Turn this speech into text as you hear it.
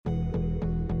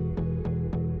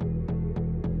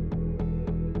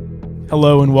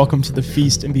Hello and welcome to the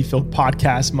Feast and Be Filled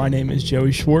podcast. My name is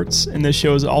Joey Schwartz, and this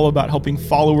show is all about helping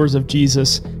followers of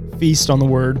Jesus feast on the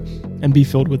Word and be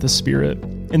filled with the Spirit.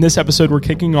 In this episode, we're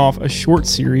kicking off a short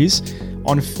series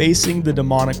on facing the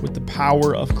demonic with the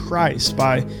power of Christ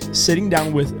by sitting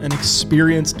down with an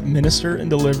experienced minister in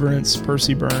deliverance,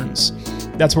 Percy Burns.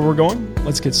 That's where we're going.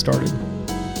 Let's get started.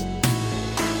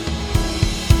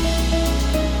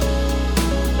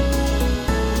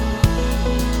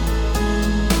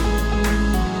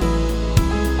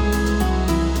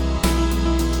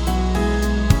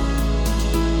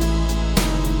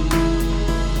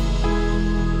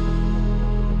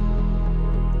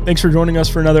 Thanks for joining us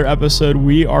for another episode.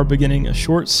 We are beginning a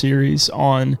short series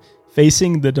on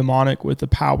facing the demonic with the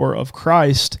power of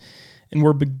Christ. And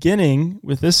we're beginning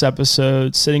with this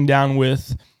episode sitting down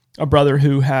with a brother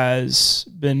who has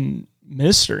been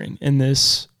ministering in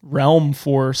this realm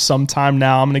for some time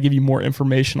now. I'm going to give you more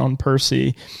information on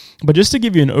Percy. But just to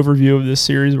give you an overview of this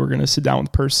series, we're going to sit down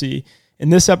with Percy in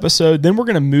this episode. Then we're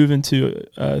going to move into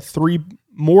 3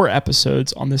 more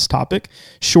episodes on this topic,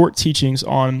 short teachings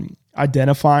on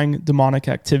identifying demonic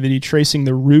activity, tracing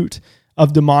the root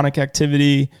of demonic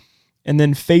activity, and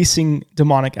then facing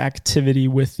demonic activity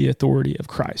with the authority of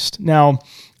Christ. Now,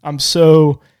 I'm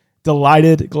so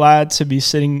glad to be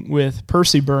sitting with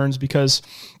Percy Burns because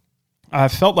I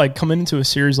felt like coming into a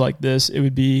series like this, it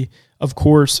would be, of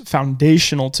course,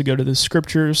 foundational to go to the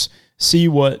scriptures, see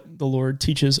what the Lord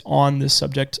teaches on this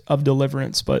subject of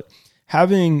deliverance. But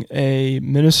having a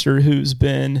minister who's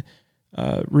been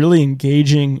really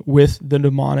engaging with the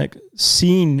demonic,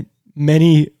 seeing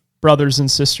many brothers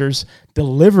and sisters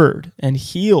delivered and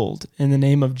healed in the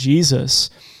name of Jesus,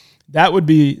 that would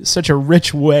be such a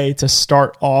rich way to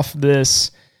start off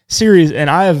this series. And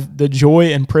I have the joy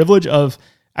and privilege of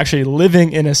actually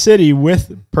living in a city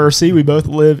with Percy. We both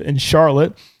live in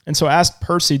Charlotte. And so I asked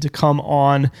Percy to come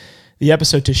on the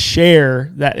episode to share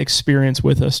that experience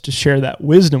with us, to share that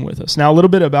wisdom with us. Now, a little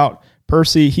bit about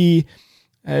Percy. He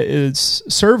is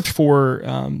served for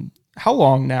how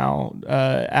long now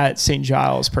at St.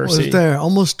 Giles, Percy? I was there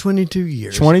almost 22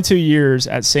 years. 22 years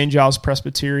at St. Giles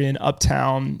Presbyterian,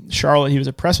 uptown Charlotte. He was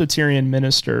a Presbyterian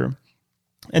minister.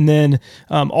 And then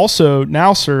also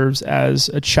now serves as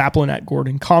a chaplain at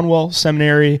Gordon Conwell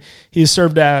Seminary. He has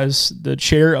served as the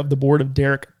chair of the board of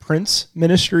Derek Prince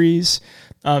Ministries.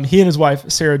 He and his wife,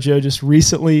 Sarah Jo, just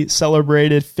recently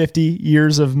celebrated 50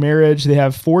 years of marriage. They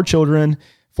have 4 children,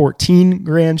 14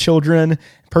 grandchildren.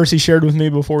 Percy shared with me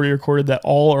before we recorded that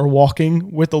all are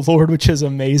walking with the Lord, which is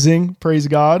amazing. Praise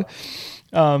God.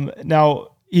 Now,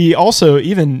 he also,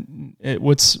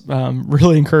 what's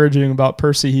really encouraging about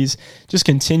Percy, he's just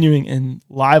continuing in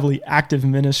lively, active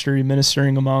ministry,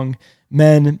 ministering among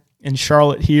men in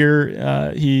Charlotte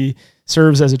here. He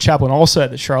serves as a chaplain also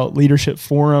at the Charlotte Leadership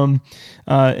Forum,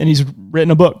 and he's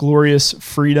written a book, Glorious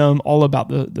Freedom, all about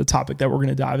the topic that we're going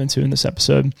to dive into in this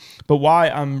episode. But why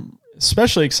I'm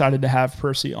especially excited to have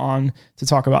Percy on to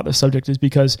talk about this subject is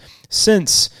because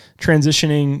since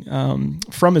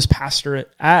transitioning from his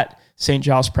pastorate at St.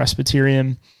 Giles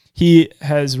Presbyterian, he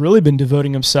has really been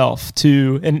devoting himself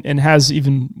to, and has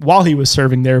even while he was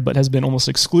serving there, but has been almost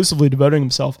exclusively devoting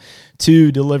himself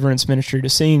to deliverance ministry, to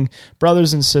seeing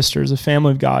brothers and sisters, a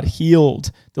family of God,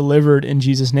 healed, delivered in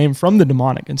Jesus' name from the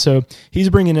demonic. And so he's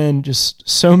bringing in just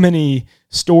so many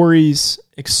stories,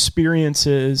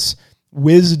 experiences,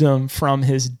 wisdom from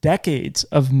his decades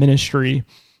of ministry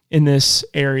in this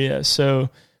area. So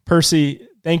Percy,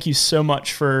 thank you so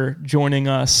much for joining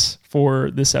us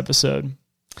for this episode.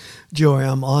 Joey,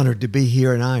 I'm honored to be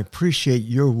here, and I appreciate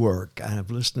your work. I've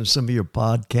listened to some of your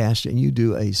podcasts, and you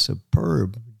do a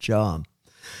superb job.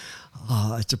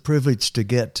 It's a privilege to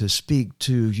get to speak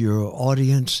to your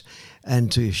audience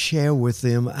and to share with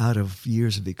them out of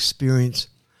years of experience.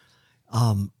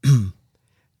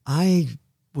 I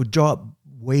would drop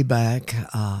way back.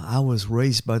 I was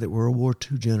raised by the World War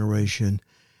II generation,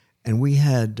 and we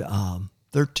had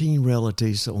 13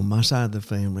 relatives on my side of the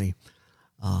family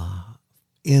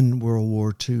in World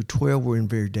War II. 12 were in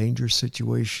very dangerous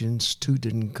situations. 2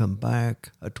 didn't come back,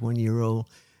 a 20-year-old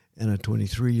and a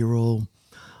 23-year-old.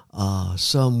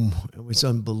 Some, it was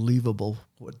unbelievable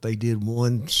what they did.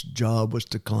 One's job was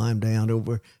to climb down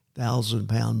over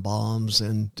 1,000-pound bombs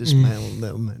and dismantle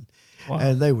them, and, wow.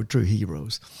 And they were true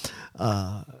heroes.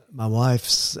 My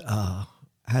wife's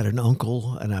had an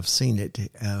uncle, and I've seen it,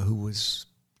 who was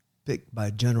picked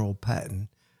by General Patton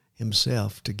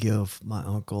himself to give my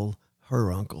uncle,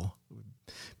 her uncle,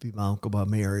 be my uncle by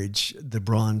marriage, the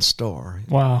Bronze Star.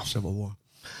 Wow. In the Civil War.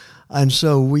 And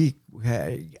so we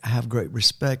have great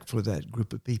respect for that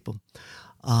group of people.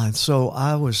 So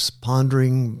I was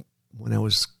pondering when I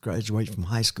was graduating from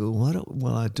high school, what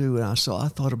will I do? And I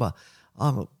thought about,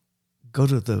 I'll go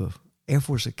to the Air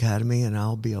Force Academy and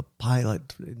I'll be a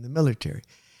pilot in the military.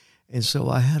 And so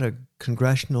I had an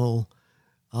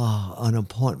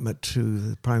appointment to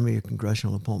the primary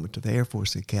congressional appointment to the Air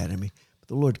Force Academy. But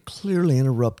the Lord clearly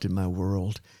interrupted my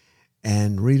world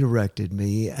and redirected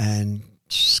me and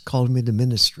just called me to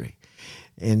ministry.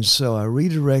 And so I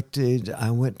redirected.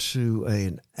 I went to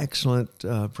an excellent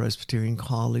Presbyterian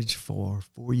college for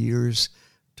 4 years,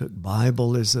 took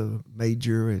Bible as a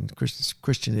major and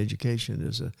Christian education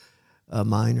as a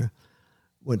minor.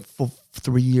 Went for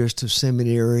 3 years to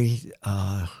seminary.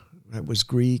 That was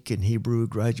Greek and Hebrew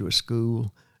graduate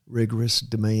school, rigorous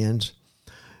demands.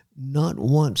 Not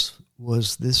once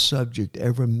was this subject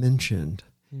ever mentioned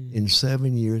in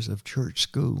 7 years of church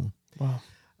school. Wow.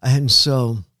 And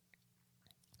so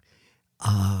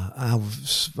I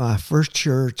was my first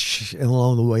church, and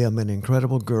along the way I met an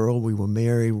incredible girl. We were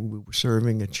married. We were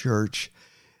serving a church,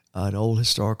 an old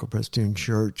historical Presbyterian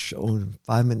church, only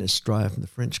 5 minutes drive from the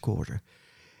French Quarter.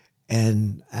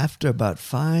 And after about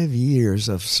 5 years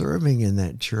of serving in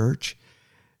that church,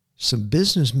 some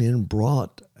businessmen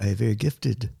brought a very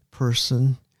gifted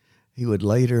person. He would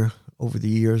later, over the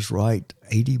years, write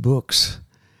 80 books.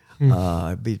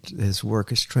 His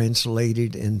work is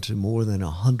translated into more than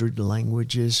 100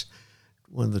 languages.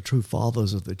 One of the true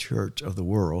fathers of the church of the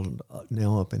world,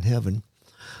 now up in heaven.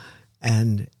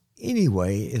 And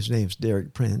anyway, his name's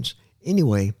Derek Prince.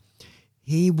 Anyway,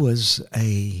 he was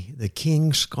the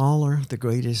King Scholar, the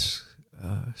greatest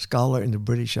scholar in the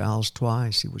British Isles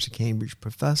twice. He was a Cambridge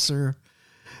professor.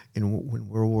 And when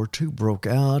World War II broke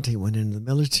out, he went into the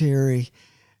military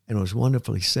and was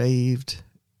wonderfully saved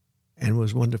and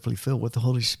was wonderfully filled with the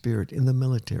Holy Spirit in the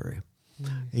military.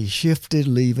 He shifted,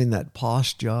 leaving that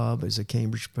posh job as a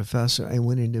Cambridge professor, and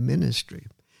went into ministry.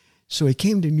 So he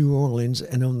came to New Orleans,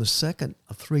 and on the second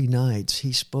of 3 nights,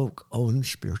 he spoke on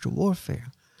spiritual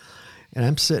warfare. And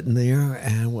I'm sitting there,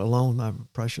 and along with my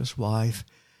precious wife,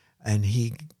 and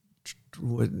he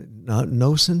would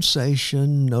no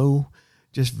sensation,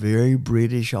 just very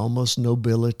British, almost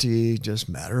nobility, just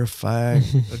matter of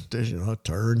fact,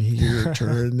 turn here,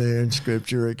 turn there in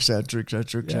Scripture, et cetera,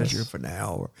 for an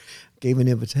hour. Gave an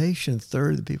invitation.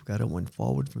 Third, the people got up, went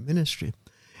forward for ministry.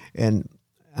 And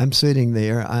I'm sitting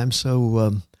there. I'm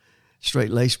so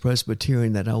straight-laced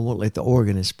Presbyterian that I won't let the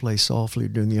organist play softly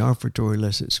during the offertory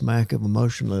unless it's smack of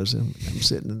emotionalism. I'm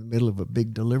sitting in the middle of a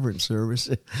big deliverance service.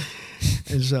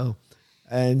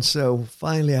 And so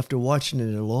finally, after watching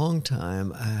it a long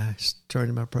time, I turned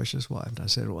to my precious wife and I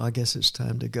said, well, I guess it's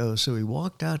time to go. So we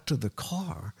walked out to the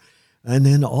car, and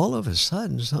then all of a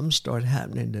sudden, something started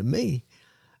happening to me.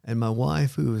 And my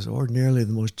wife, who is ordinarily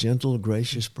the most gentle,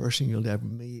 gracious person you'll ever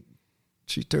meet,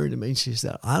 she turned to me and she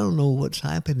said, I don't know what's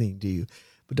happening to you,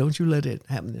 but don't you let it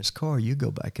happen in this car. You go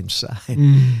back inside.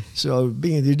 So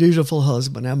being the dutiful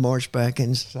husband, I marched back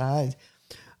inside.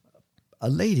 A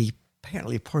lady,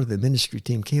 apparently part of the ministry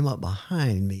team, came up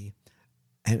behind me,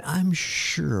 and I'm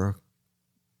sure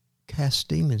cast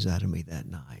demons out of me that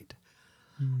night.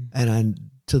 And I,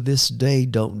 to this day,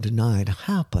 don't deny it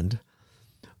happened.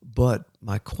 But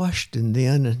my question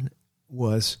then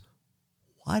was,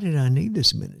 why did I need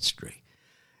this ministry?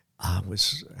 I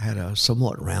had a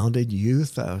somewhat rounded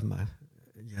youth. I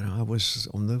was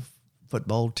on the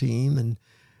football team, and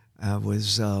I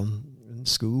was in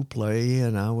school play,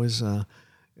 and I was on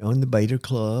the Beta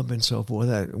Club and so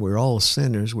forth. We're all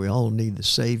sinners. We all need the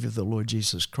Savior, the Lord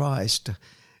Jesus Christ.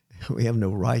 We have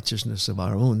no righteousness of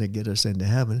our own to get us into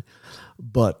heaven.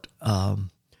 But,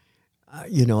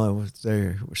 they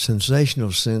were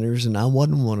sensational sinners, and I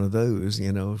wasn't one of those.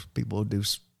 People do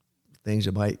things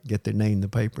that might get their name in the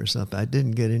paper or something. I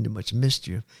didn't get into much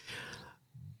mischief.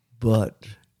 But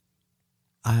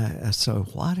so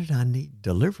why did I need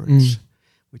deliverance?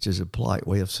 Which is a polite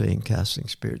way of saying casting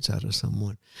spirits out of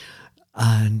someone.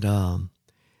 And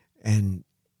in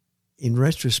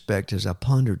retrospect, as I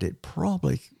pondered it,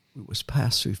 probably it was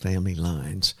passed through family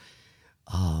lines.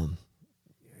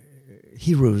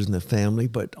 Heroes in the family,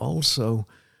 but also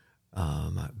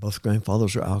both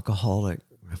grandfathers are alcoholic.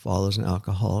 My father's an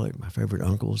alcoholic. My favorite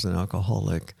uncle's an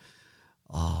alcoholic.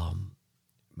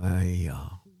 My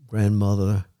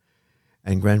grandmother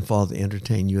and grandfather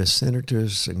entertained U.S.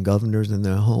 senators and governors in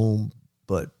their home,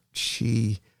 but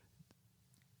she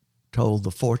told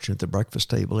the fortune at the breakfast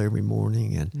table every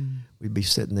morning, and we'd be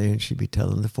sitting there and she'd be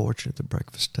telling the fortune at the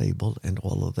breakfast table and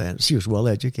all of that. She was well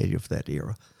educated for that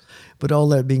era. But all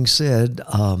that being said,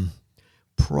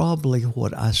 probably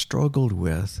what I struggled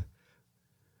with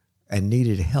and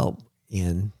needed help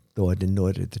in, though I didn't know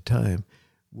it at the time,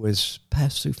 was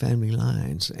passed through family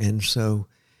lines. And so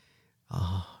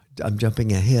I'm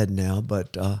jumping ahead now,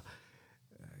 but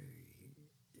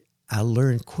I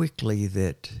learned quickly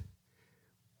that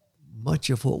much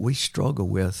of what we struggle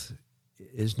with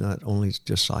is not only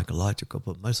just psychological,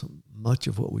 but much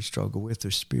of what we struggle with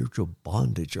is spiritual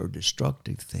bondage or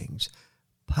destructive things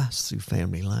passed through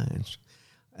family lines.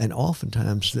 And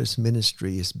oftentimes this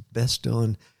ministry is best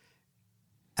done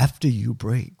after you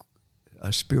break.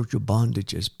 Spiritual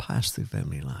bondage is passed through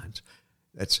family lines.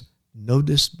 That's no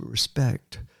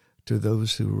disrespect to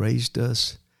those who raised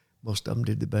us. Most of them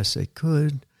did the best they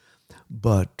could.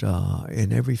 But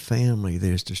in every family,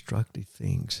 there's destructive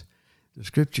things. The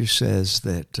scripture says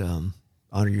that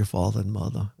honor your father and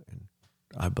mother, and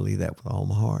I believe that with all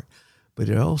my heart. But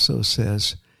it also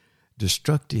says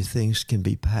destructive things can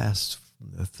be passed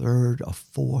from the third or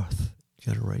fourth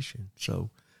generation.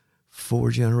 So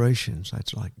 4 generations,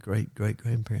 that's like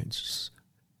great-great-grandparents.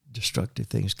 Destructive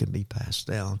things can be passed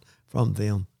down from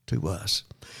them to us.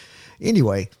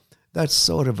 Anyway, that's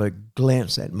sort of a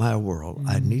glance at my world. Mm-hmm.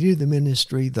 I needed the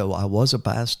ministry, though I was a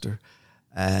pastor,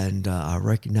 and I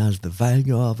recognized the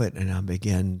value of it, and I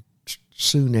began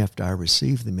soon after I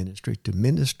received the ministry to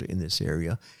minister in this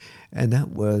area, and that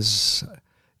was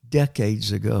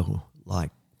decades ago,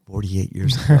 like 48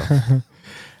 years ago.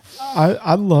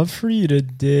 I'd love for you to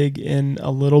dig in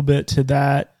a little bit to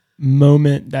that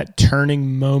moment, that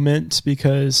turning moment,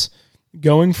 because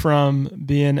going from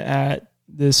being at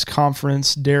this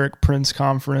conference, Derek Prince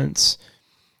conference,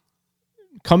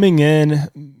 coming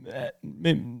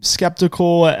in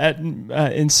skeptical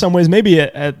in some ways, maybe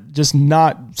at just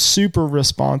not super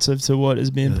responsive to what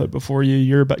is being put before you.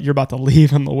 You're about to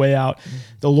leave on the way out. Mm-hmm.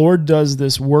 The Lord does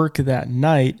this work that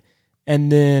night,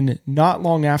 and then not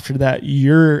long after that,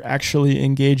 you're actually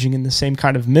engaging in the same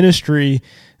kind of ministry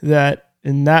that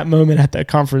in that moment at that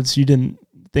conference you didn't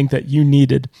think that you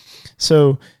needed.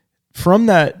 So from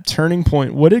that turning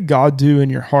point, what did God do in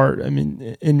your heart? I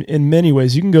mean, in many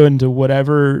ways, you can go into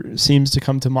whatever seems to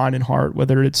come to mind in heart,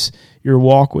 whether it's your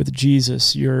walk with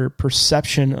Jesus, your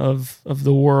perception of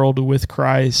the world with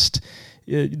Christ,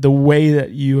 the way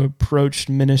that you approached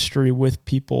ministry with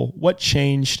people. What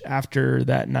changed after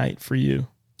that night for you?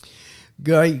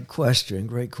 Great question.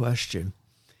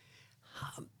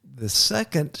 The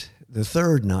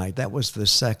third night, that was the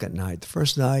second night. The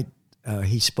first night,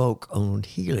 he spoke on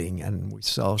healing, and we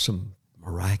saw some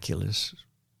miraculous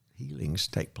healings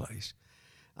take place.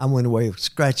 I went away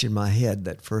scratching my head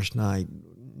that first night.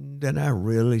 Did I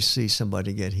really see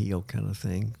somebody get healed kind of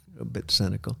thing? A bit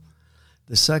cynical.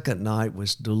 The second night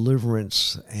was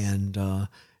deliverance and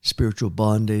spiritual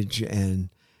bondage, and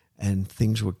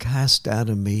things were cast out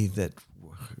of me that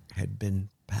had been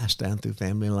passed down through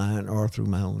family line or through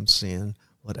my own sin,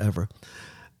 whatever.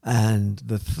 And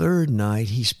the third night,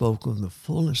 he spoke on the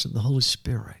fullness of the Holy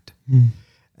Spirit. Mm.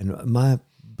 And my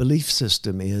belief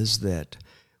system is that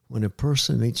when a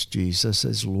person meets Jesus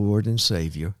as Lord and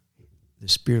Savior, the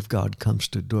Spirit of God comes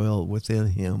to dwell within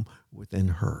him, within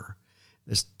her.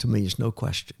 This, to me, is no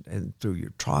question. And through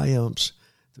your triumphs,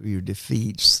 through your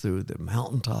defeats, through the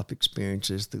mountaintop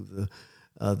experiences, through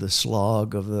the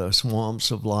slog of the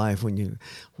swamps of life,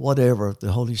 whatever,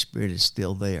 the Holy Spirit is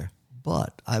still there.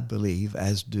 But I believe,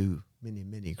 as do many,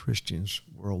 many Christians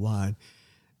worldwide,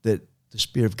 that the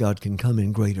Spirit of God can come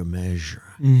in greater measure.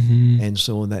 Mm-hmm. And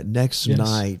so on that next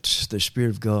night, the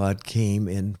Spirit of God came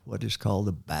in what is called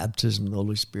the baptism of the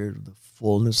Holy Spirit, or the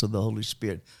fullness of the Holy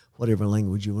Spirit, whatever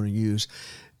language you want to use.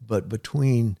 But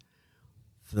between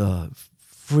the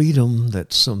freedom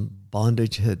that some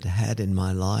bondage had in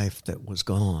my life that was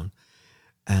gone,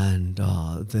 and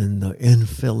then the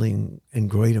infilling in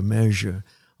greater measure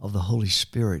of the Holy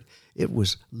Spirit, it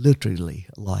was literally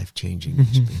a life-changing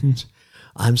experience.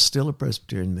 I'm still a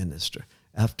Presbyterian minister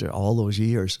after all those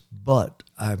years, but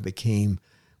I became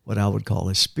what I would call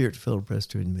a Spirit-filled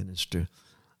Presbyterian minister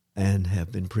and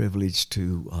have been privileged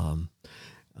to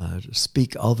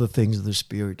speak all the things of the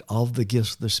Spirit, all the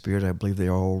gifts of the Spirit. I believe they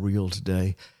are all real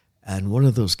today. And one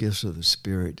of those gifts of the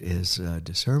Spirit is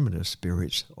discernment of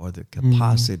spirits, or the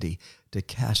capacity to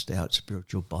cast out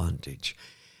spiritual bondage.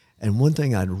 And one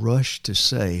thing I'd rush to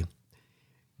say,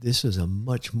 this is a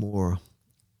much more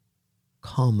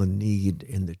common need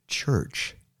in the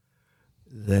church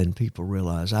than people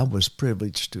realize. I was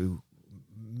privileged to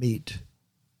meet,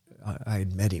 I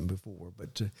had met him before,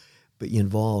 but to be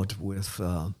involved with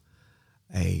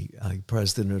a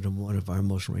president of one of our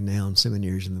most renowned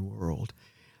seminaries in the world.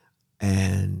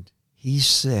 And he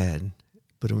said,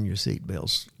 put on your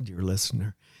seatbelts, dear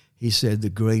listener, he said the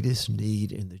greatest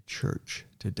need in the church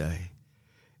today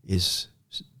is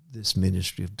this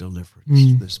ministry of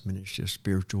deliverance, this ministry of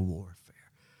spiritual warfare.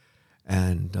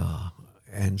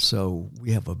 And so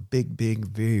we have a big,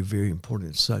 very, very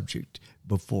important subject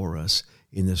before us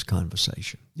in this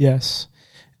conversation. Yes.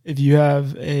 If you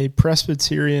have a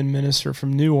Presbyterian minister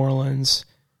from New Orleans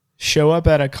show up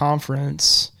at a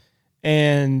conference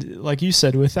and, like you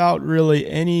said, without really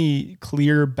any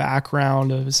clear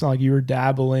background of, it's not like you were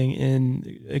dabbling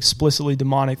in explicitly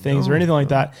demonic things or anything like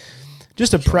that,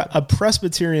 just a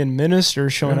Presbyterian minister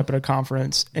showing up at a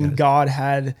conference and God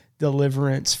had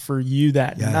deliverance for you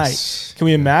that night. Can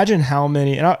we imagine how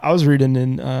many, and I was reading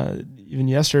even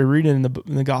yesterday, reading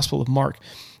in the Gospel of Mark,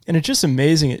 and it's just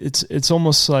amazing. It's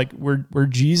almost like where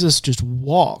Jesus just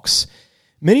walks.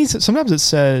 Sometimes it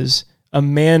says a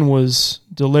man was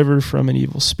delivered from an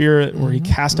evil spirit, or he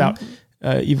cast out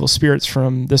evil spirits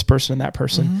from this person and that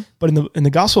person. But in the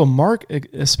Gospel of Mark,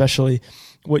 especially,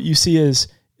 what you see is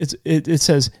it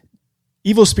says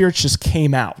evil spirits just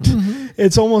came out.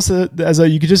 It's almost as though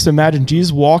you could just imagine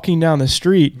Jesus walking down the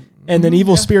street and then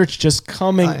evil spirits just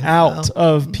coming out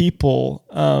of people.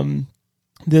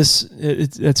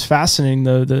 It's fascinating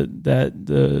though that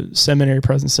the seminary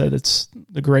president said it's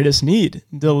the greatest need,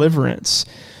 deliverance.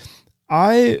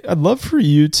 I'd love for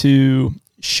you to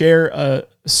share a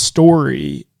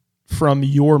story from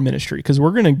your ministry, because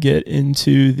we're going to get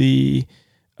into the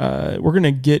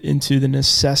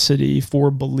necessity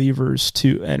for believers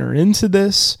to enter into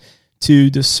this, to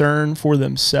discern for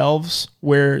themselves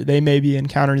where they may be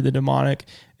encountering the demonic,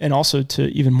 and also to,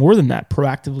 even more than that,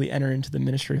 proactively enter into the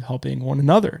ministry of helping one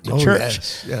another, the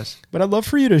church. Yes. But I'd love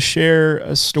for you to share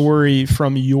a story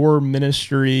from your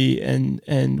ministry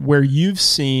and where you've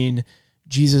seen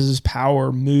Jesus'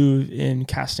 power move in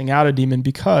casting out a demon,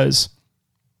 because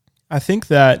I think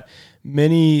that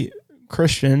many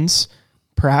Christians,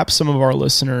 perhaps some of our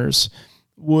listeners,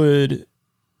 would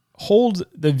hold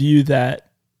the view that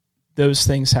those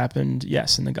things happened,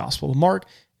 yes, in the Gospel of Mark,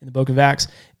 in the book of Acts.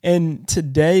 And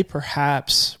today,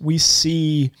 perhaps, we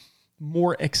see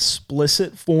more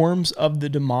explicit forms of the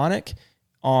demonic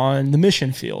on the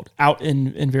mission field out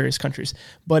in various countries.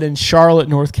 But in Charlotte,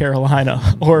 North Carolina,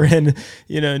 or in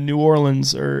New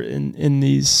Orleans, or in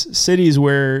these cities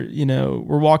where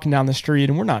we're walking down the street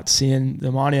and we're not seeing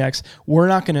demoniacs, we're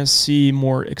not going to see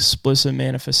more explicit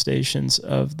manifestations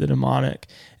of the demonic.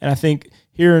 And I think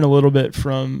hearing a little bit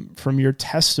from your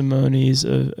testimonies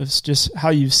of just how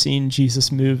you've seen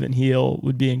Jesus move and heal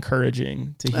would be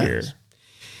encouraging to hear. Thanks.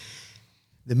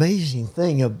 The amazing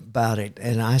thing about it,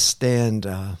 and I stand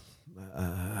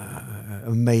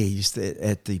amazed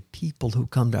at the people who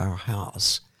come to our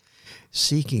house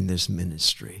seeking this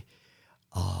ministry.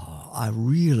 I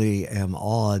really am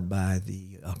awed by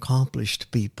the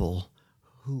accomplished people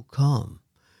who come.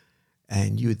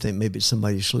 And you would think maybe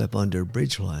somebody slept under a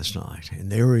bridge last night,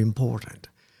 and they're important.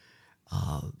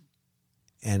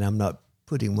 And I'm not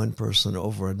putting one person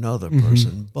over another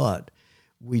person, but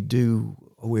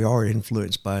we are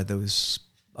influenced by those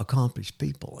accomplished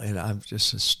people. And I'm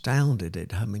just astounded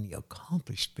at how many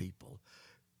accomplished people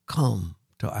come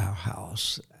to our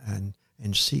house and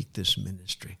seek this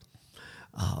ministry.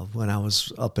 When I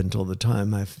was, up until the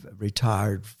time I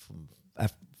retired from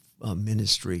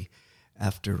ministry,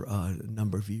 after a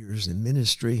number of years in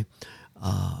ministry,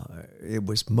 it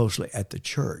was mostly at the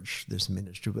church, this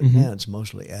ministry, but now it's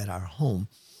mostly at our home.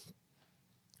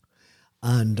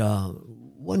 And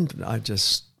one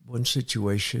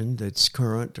situation that's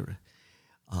current,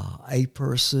 a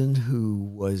person who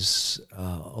was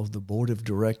of the board of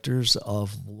directors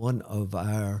of one of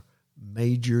our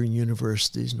major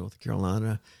universities. North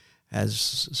Carolina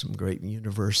has some great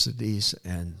universities,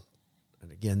 and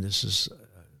again, this is a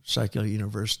secular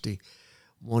university.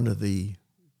 One of the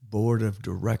board of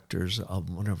directors of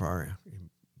one of our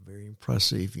very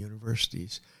impressive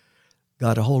universities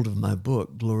got a hold of my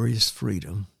book, Glorious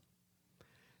Freedom,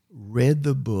 read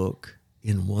the book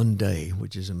in one day,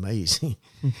 which is amazing,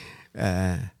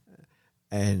 and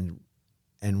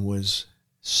was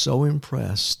so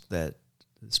impressed that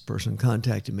this person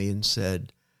contacted me and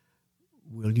said,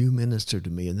 "Will you minister to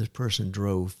me?" And this person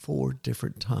drove 4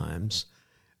 different times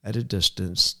at a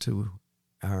distance to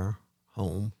our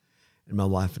home, and my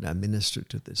wife and I ministered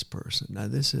to this person. Now,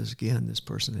 this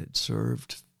person had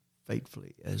served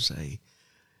faithfully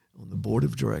on the board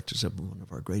of directors of one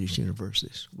of our greatest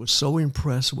universities, was so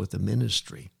impressed with the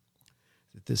ministry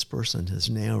that this person has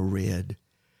now read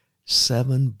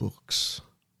 7 books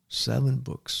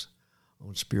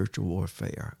on spiritual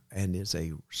warfare, and is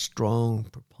a strong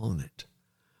proponent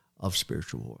of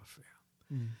spiritual warfare.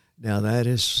 Now that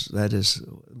is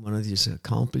one of these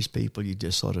accomplished people you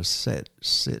just sort of sit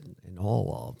in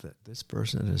awe of, that this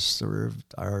person has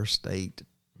served our state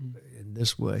in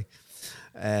this way,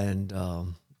 and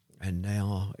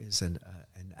now is an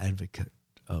advocate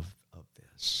of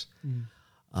this.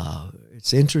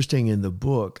 It's interesting in the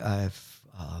book. I've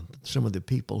some of the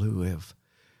people who have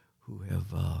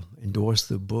endorsed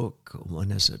the book. One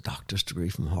has a doctor's degree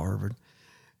from Harvard,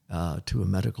 two are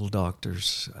medical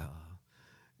doctors.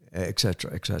 Et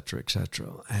cetera, et cetera, et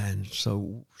cetera. And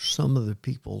so some of the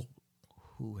people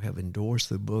who have endorsed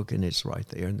the book, and it's right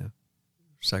there in the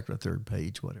second or third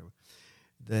page, whatever,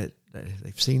 that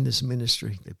they've seen this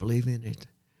ministry, they believe in it,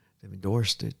 they've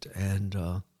endorsed it, and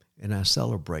I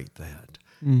celebrate that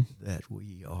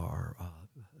we are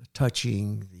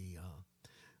touching the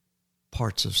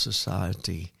parts of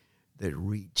society that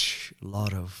reach a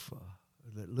lot of,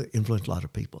 that influence a lot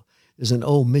of people. There's an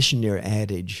old missionary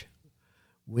adage,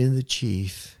 win the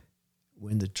chief,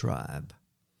 win the tribe.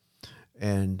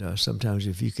 And sometimes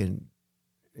if you can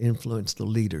influence the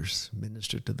leaders,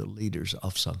 minister to the leaders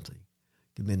of something,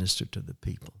 you can minister to the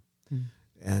people.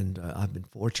 And I've been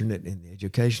fortunate in the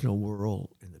educational world,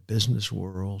 in the business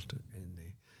world, in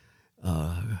the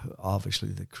obviously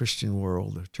the Christian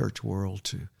world, the church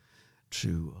world,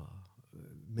 to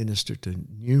minister to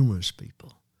numerous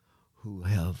people who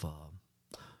have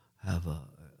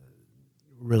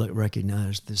really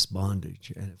recognized this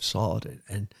bondage and have sought it.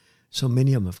 And so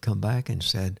many of them have come back and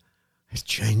said, it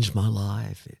changed my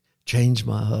life, it changed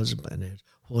my husband, and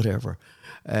whatever.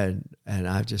 And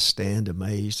I just stand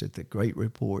amazed at the great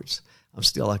reports. I'm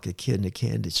still like a kid in a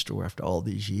candy store after all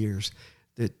these years,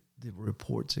 that the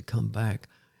reports that come back.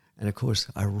 And of course,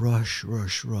 I rush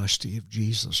to give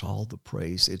Jesus all the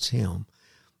praise. It's him.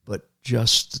 But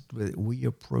just that we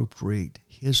appropriate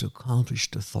his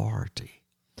accomplished authority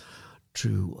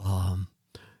to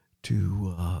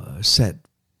set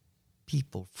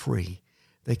people free.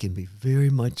 They can be very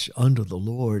much under the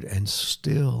Lord and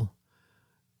still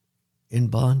in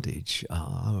bondage.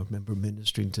 I remember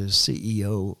ministering to a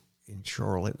CEO in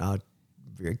Charlotte. I'm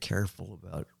very careful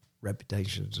about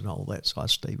reputations and all that, so I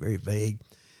stay very vague.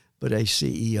 But a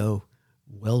CEO,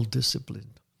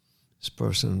 well-disciplined. This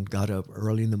person got up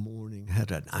early in the morning,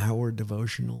 had an hour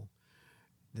devotional,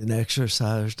 then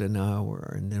exercised an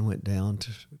hour, and then went down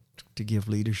to give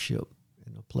leadership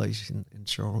in a place in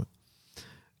Charlotte,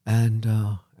 and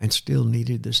still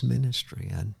needed this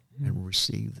ministry and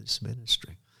received this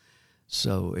ministry.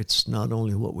 So it's not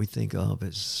only what we think of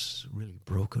as really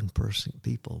broken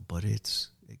people, but it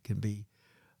can be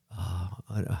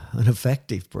an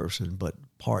effective person, but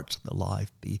parts of the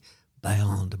life be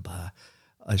bound by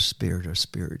a spirit or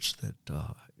spirits that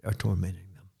are tormenting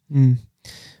them.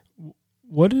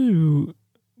 What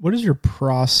is your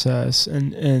process,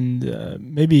 and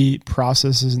maybe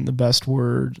process isn't the best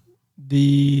word,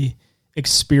 the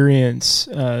experience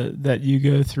that you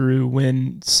go through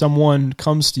when someone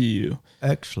comes to you?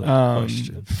 Excellent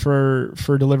question.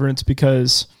 For deliverance,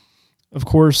 because of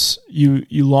course you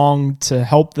long to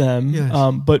help them,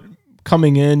 yes. But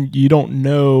coming in, you don't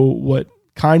know what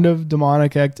kind of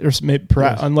demonic act, or maybe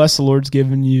unless the Lord's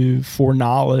given you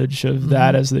foreknowledge of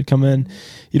that as they come in,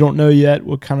 you don't know yet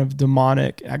what kind of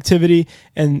demonic activity,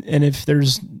 and if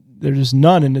there's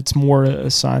none, and it's more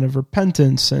a sign of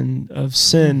repentance and of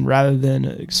sin rather than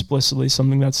explicitly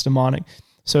something that's demonic.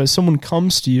 So as someone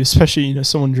comes to you, especially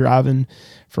someone driving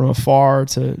from afar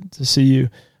to see you,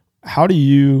 how do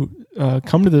you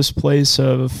come to this place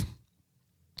of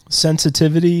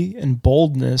sensitivity and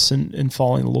boldness in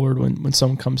following the Lord when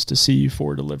someone comes to see you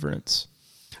for deliverance?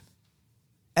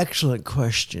 Excellent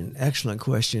question.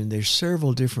 There's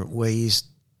several different ways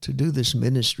to do this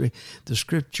ministry. The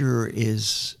scripture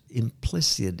is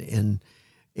implicit in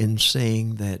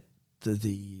saying that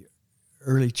the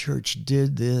early church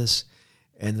did this,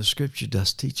 and the scripture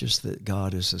does teach us that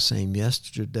God is the same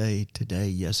yesterday, today,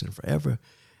 yes, and forever.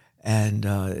 And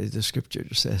the scripture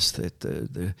says that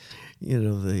the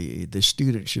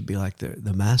student should be like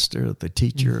the master, the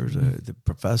teacher, the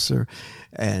professor.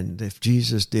 And if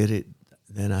Jesus did it,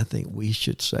 then I think we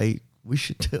should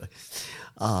do it.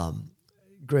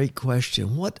 Great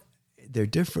question. There are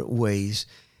different ways,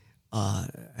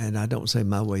 and I don't say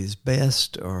my way is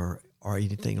best or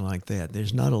anything like that.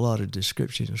 There's not a lot of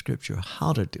description in scripture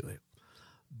how to do it,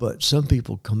 but some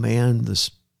people command the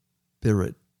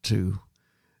Spirit to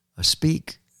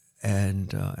speak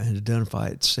and identify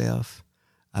itself.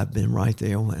 I've been right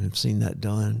there and have seen that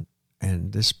done.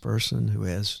 And this person who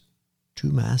has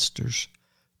 2 masters,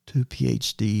 2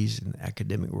 PhDs in the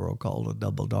academic world called a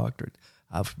double doctorate,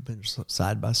 I've been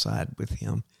side by side with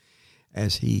him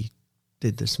as he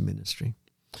did this ministry.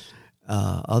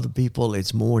 Other people,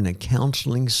 it's more in a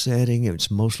counseling setting.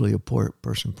 It's mostly a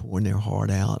person pouring their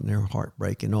heart out and their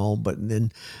heartbreak and all. But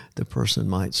then the person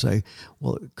might say,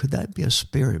 well, could that be a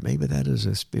spirit? Maybe that is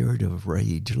a spirit of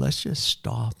rage. Let's just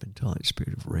stop and tell that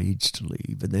spirit of rage to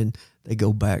leave. And then they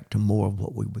go back to more of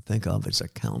what we would think of as a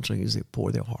counseling, as they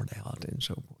pour their heart out and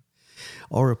so forth.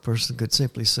 Or a person could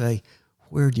simply say,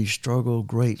 where do you struggle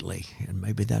greatly? And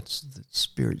maybe that's the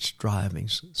Spirit's driving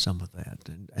some of that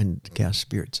and cast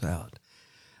spirits out.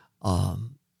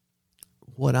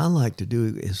 What I like to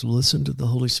do is listen to the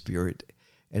Holy Spirit,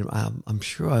 and I'm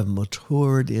sure I've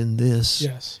matured in this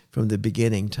from the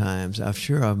beginning times. I'm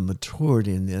sure I've matured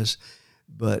in this,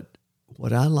 but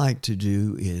what I like to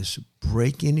do is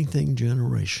break anything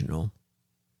generational.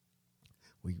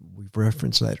 We've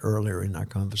referenced that earlier in our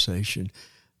conversation.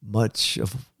 Much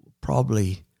of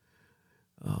probably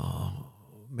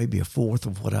maybe a fourth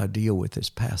of what I deal with is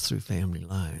passed through family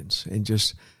lines, and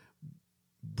just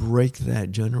break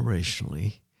that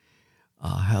generationally,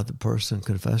 how the person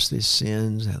confess their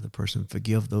sins, how the person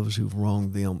forgive those who've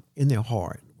wronged them in their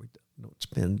heart. We don't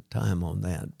spend time on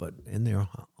that, but in their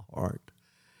heart.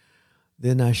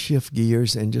 Then I shift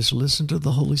gears and just listen to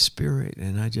the Holy Spirit,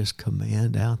 and I just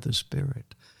command out the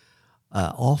Spirit.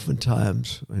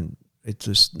 Oftentimes, and it's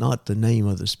just not the name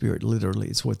of the Spirit literally,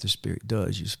 it's what the Spirit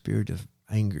does. You spirit of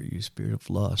anger, you spirit of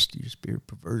lust, you spirit of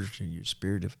perversion, you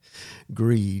spirit of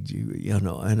greed, you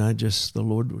know, and the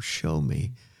Lord will show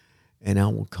me, and I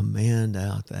will command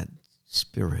out that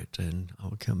spirit, and I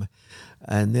will come.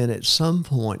 And then at some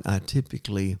point, I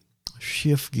typically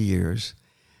shift gears,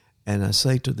 and I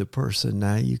say to the person,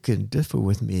 now you can differ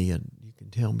with me, and you can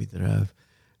tell me that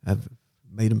I've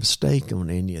made a mistake on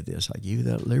any of this. I give you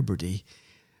that liberty.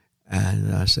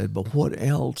 And I said, but what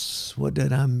else? What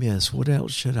did I miss? What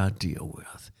else should I deal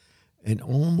with? And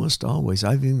almost always,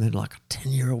 I've even had like a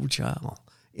 10-year-old child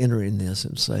enter in this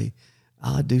and say,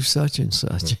 I'll do such and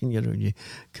such. And, and you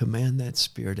command that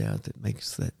spirit out that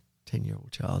makes that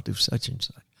 10-year-old child do such and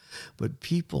such. But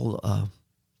people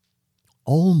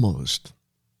almost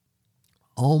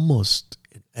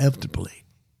inevitably,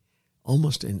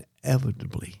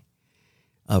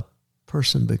 a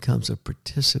person becomes a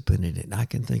participant in it. And I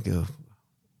can think of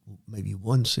maybe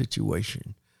one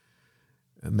situation,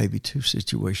 maybe two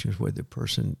situations where the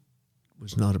person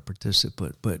was not a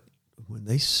participant, but when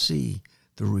they see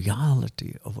the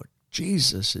reality of what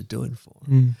Jesus is doing for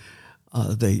them,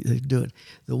 they do it.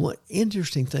 The one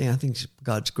interesting thing, I think, is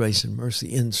God's grace and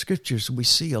mercy. In Scriptures, we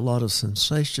see a lot of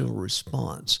sensational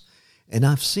response, and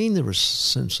I've seen the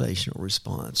sensational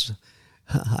response.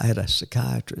 I had a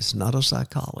psychiatrist, not a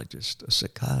psychologist, a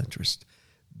psychiatrist,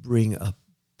 bring a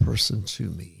person to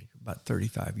me, about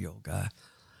 35-year-old guy,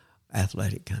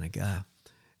 athletic kind of guy.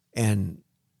 And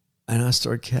I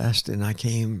started casting. I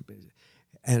came,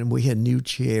 and we had new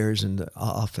chairs in the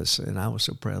office, and I was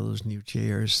so proud of those new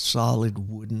chairs, solid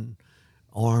wooden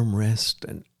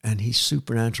armrest, and he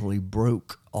supernaturally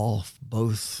broke off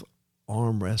both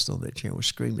armrests on that chair and was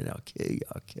screaming, I'll kill you,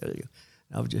 I'll kill you.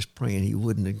 I was just praying he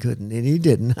wouldn't and couldn't, and he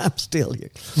didn't. I'm still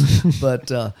here.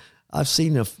 But I've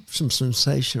seen some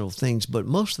sensational things, but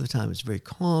most of the time it's very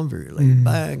calm, very laid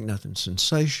back, nothing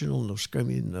sensational, no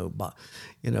screaming, no,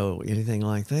 anything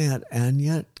like that. And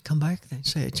yet come back and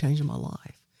say it changed my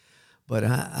life. But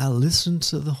I listen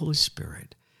to the Holy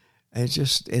Spirit. And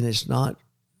it's not,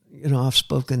 I've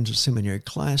spoken to seminary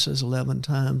classes 11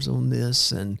 times on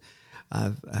this, and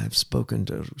I've spoken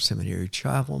to seminary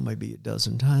chapel maybe a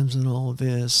dozen times in all of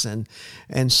this, and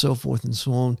so forth and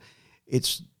so on.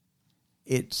 It's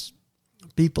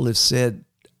people have said,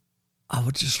 I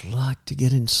would just like to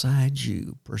get inside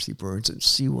you, Percy Burns, and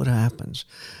see what happens.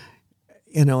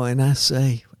 And I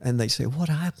say, and they say, what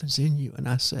happens in you? And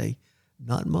I say,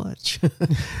 not much.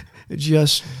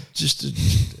 just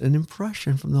an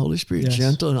impression from the Holy Spirit, yes.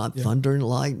 Gentle, not thunder and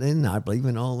lightning. I believe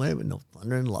in all that, but no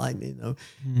thunder and lightning.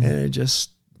 And it just,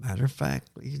 matter of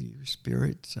fact, your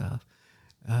spirit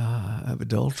of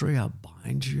adultery, I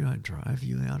bind you, I drive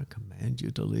you out, I command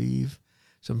you to leave.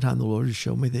 Sometimes the Lord has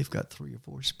shown me they've got 3 or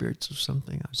 4 spirits of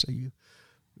something. I say, you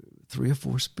 3 or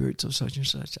 4 spirits of such and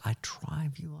such, I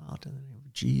drive you out in the name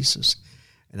of Jesus.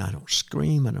 And I don't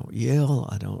scream, I don't yell,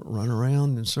 I don't run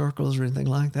around in circles or anything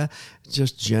like that.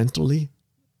 Just gently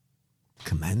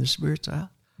command the spirits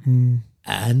out, and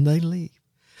they leave.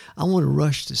 I want to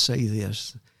rush to say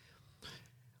this,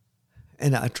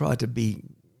 and I try to be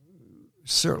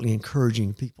certainly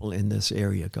encouraging people in this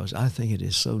area because I think it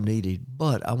is so needed,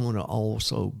 but I want to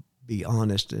also be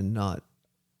honest and not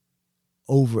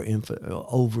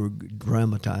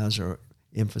over-dramatize or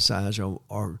emphasize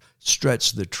or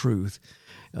stretch the truth.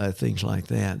 Things like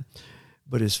that.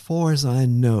 But as far as I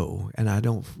know, and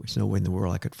there's no way in the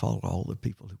world I could follow all the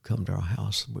people who come to our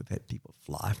house. We've had people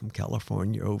fly from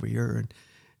California over here and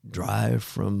drive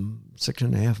from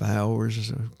 6.5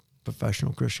 hours. A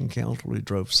professional Christian counselor who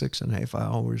drove 6.5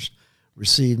 hours,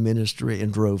 received ministry,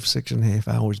 and drove 6.5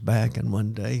 hours back in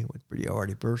one day. A pretty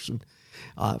hardy person.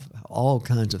 All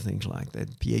kinds of things like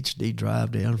that. PhD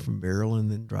drive down from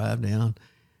Maryland, then drive down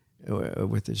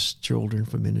with his children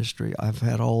for ministry. I've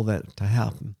had all that to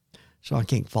happen. So I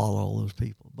can't follow all those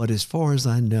people. But as far as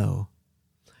I know,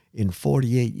 in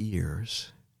 48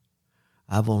 years,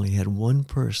 I've only had one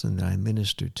person that I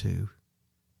ministered to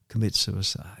commit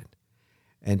suicide.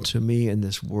 And to me, in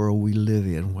this world we live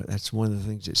in, that's one of the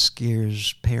things that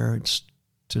scares parents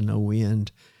to no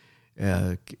end.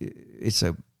 It's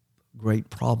a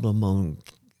great problem on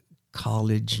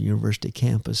college, university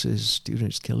campuses,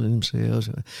 students killing themselves.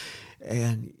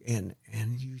 And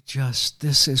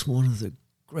this is one of the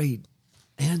great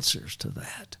answers to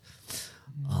that.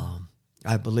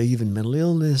 I believe in mental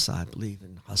illness. I believe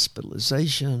in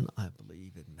hospitalization. I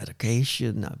believe in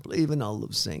medication. I believe in all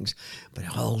those things. But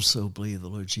I also believe the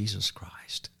Lord Jesus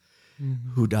Christ,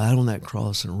 who died on that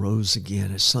cross and rose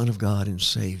again as Son of God and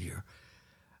Savior,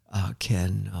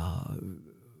 can,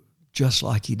 just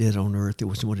like he did on earth, it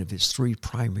was one of his 3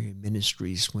 primary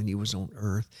ministries when he was on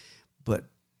earth, but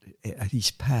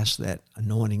he's passed that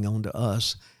anointing on to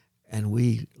us. And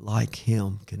we, like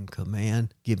him, can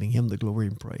command, giving him the glory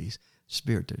and praise,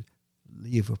 Spirit to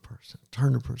leave a person,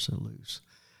 turn a person loose.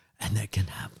 And that can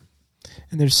happen.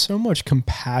 And there's so much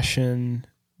compassion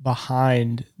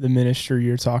behind the ministry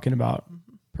you're talking about,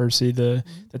 Percy,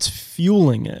 that's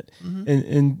fueling it.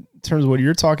 In terms of what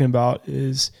you're talking about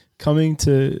is coming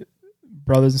to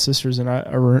brothers and sisters, and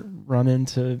I run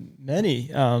into many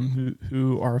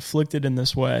who are afflicted in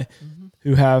this way,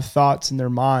 who have thoughts in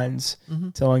their minds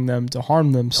telling them to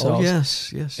harm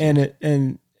themselves. Oh, yes.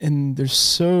 And there's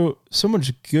so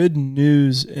much good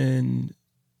news in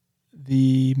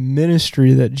the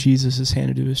ministry that Jesus has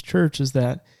handed to his church, is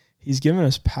that he's given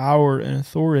us power and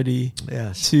authority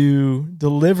to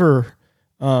deliver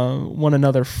one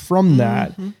another from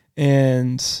that.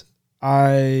 And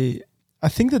I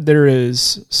think that there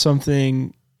is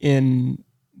something in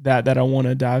that I want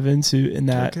to dive into, in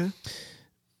that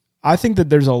I think that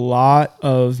there's a lot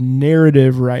of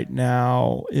narrative right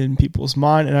now in people's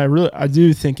mind, and I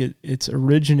do think it's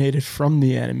originated from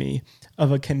the enemy,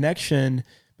 of a connection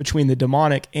between the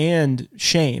demonic and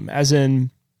shame, as in,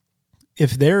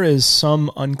 if there is some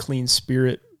unclean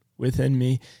spirit within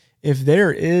me, if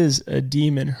there is a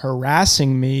demon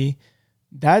harassing me,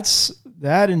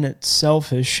 that in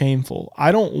itself is shameful.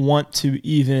 I don't want to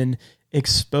even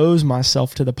expose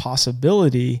myself to the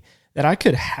possibility that I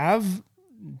could have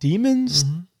demons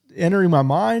entering my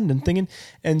mind and thinking.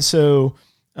 And so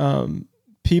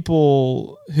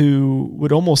people who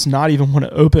would almost not even want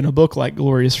to open a book like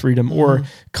Glorious Freedom or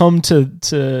come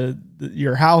to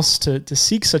your house to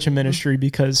seek such a ministry,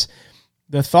 because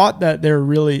the thought that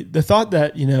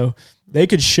they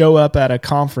could show up at a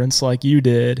conference like you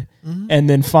did and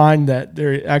then find that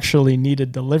they actually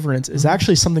needed deliverance is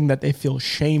actually something that they feel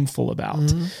shameful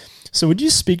about. So would you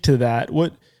speak to that?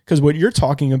 Because what you're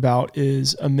talking about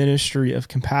is a ministry of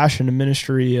compassion, a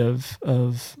ministry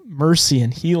of mercy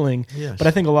and healing. Yes. But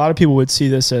I think a lot of people would see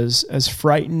this as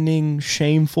frightening,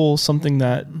 shameful, something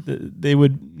that they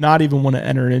would not even want to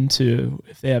enter into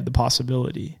if they have the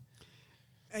possibility.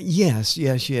 Yes.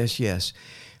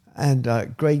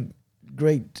 And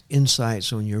great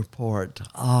insights on your part.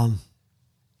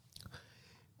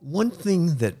 One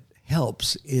thing that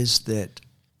helps is that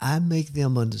I make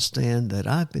them understand that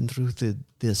I've been through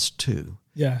this too.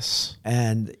 Yes.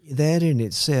 And that in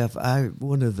itself,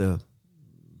 one of the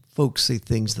folksy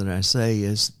things that I say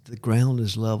is the ground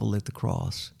is level at the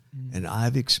cross. And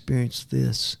I've experienced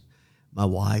this. My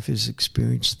wife has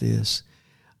experienced this.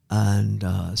 And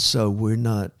so we're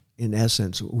not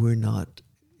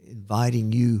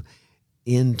inviting you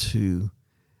into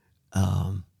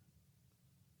a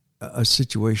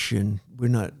situation. We're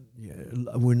not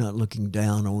looking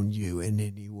down on you in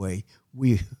any way.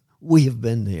 We have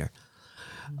been there.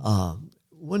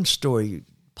 One story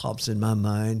pops in my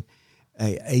mind.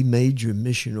 A major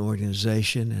mission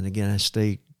organization, and again I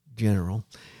stay general,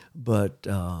 but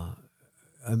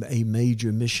a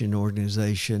major mission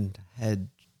organization had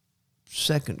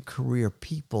second career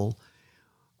people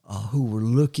who were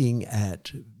looking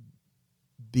at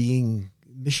being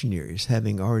missionaries,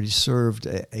 having already served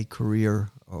a career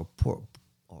or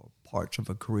parts of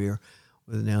a career,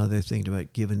 but now they're thinking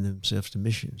about giving themselves to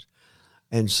missions.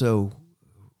 And so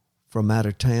from out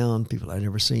of town, people I'd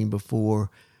never seen before,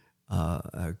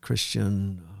 a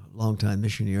Christian longtime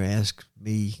missionary, asked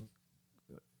me,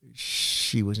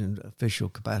 she was in official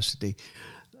capacity,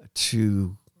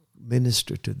 to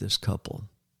minister to this couple.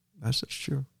 I said,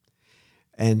 sure.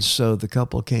 And so the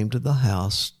couple came to the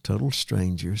house, total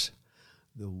strangers.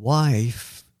 The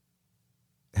wife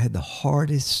had the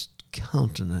hardest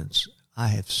countenance I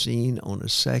have seen on a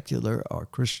secular or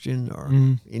Christian or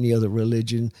any other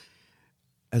religion,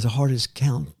 as the hardest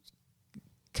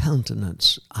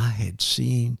countenance I had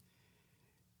seen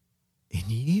in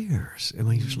years. I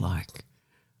mean, it was like,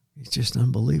 it's just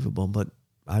unbelievable. But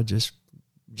I just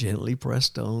gently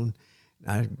pressed on.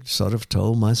 I sort of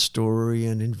told my story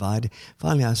and invited.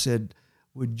 Finally, I said,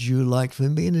 would you like for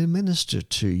me to minister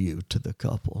to you, to the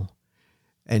couple?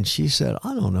 And she said,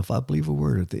 I don't know if I believe a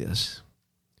word of this.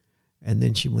 And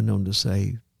then she went on to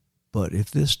say, but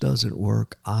if this doesn't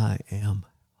work, I am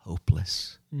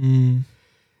hopeless. And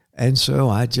so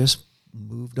I just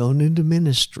moved on into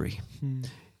ministry.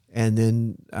 And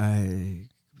then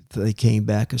they came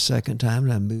back a second time,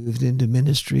 and I moved into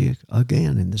ministry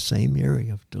again in the same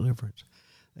area of deliverance.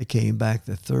 They came back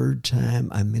the third time.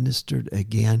 I ministered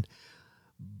again.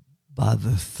 By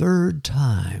the third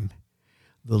time,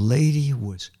 the lady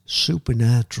was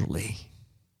supernaturally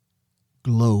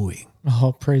glowing.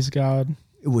 Oh, praise God.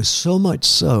 It was so much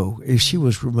so, she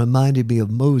was reminded me of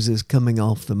Moses coming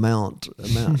off the Mount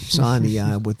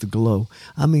Sinai with the glow.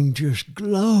 I mean, just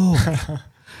glow.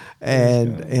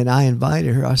 And I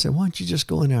invited her. I said, why don't you just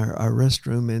go in our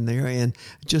restroom in there and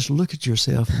just look at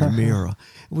yourself in the mirror.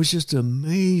 It was just an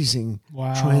amazing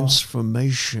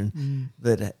transformation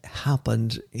that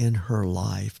happened in her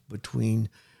life between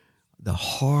the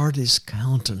hardest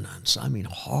countenance, I mean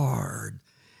hard,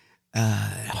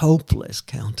 hopeless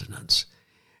countenance.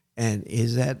 And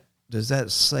does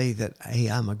that say that, hey,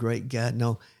 I'm a great guy?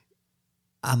 No,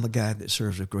 I'm a guy that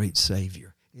serves a great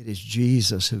Savior. It is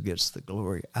Jesus who gets the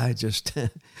glory. I just,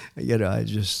 am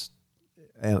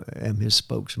his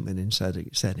spokesman in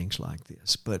settings like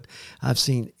this. But I've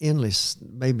seen endless,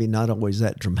 maybe not always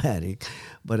that dramatic,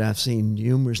 but I've seen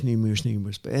numerous,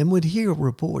 and would hear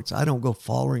reports. I don't go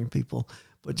following people,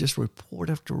 but just report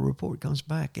after report comes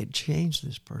back. It changed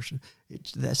this person.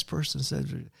 This person says,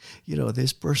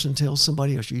 this person tells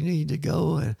somebody else, you need to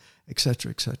go, et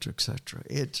cetera, et cetera, et cetera.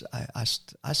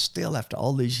 I still, after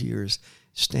all these years,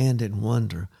 stand and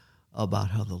wonder about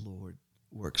how the Lord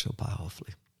works so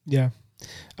powerfully. Yeah.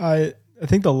 I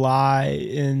think the lie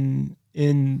in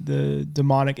the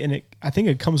demonic, and I think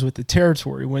it comes with the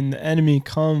territory. When the enemy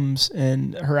comes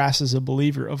and harasses a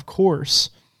believer, of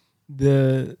course,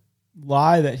 the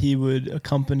lie that he would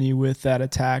accompany with that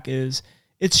attack is,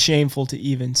 it's shameful to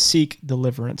even seek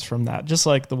deliverance from that. Just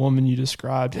like the woman you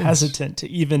described, hesitant to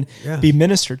even be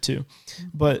ministered to.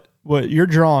 But what you're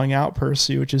drawing out,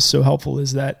 Percy, which is so helpful,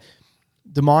 is that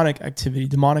demonic activity,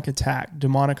 demonic attack,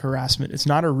 demonic harassment, it's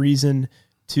not a reason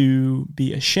to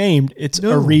be ashamed. It's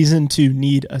a reason to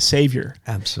need a Savior.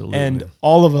 Absolutely. And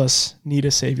all of us need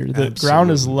a Savior. The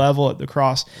ground is level at the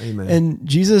cross. Amen. And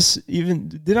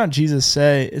did not Jesus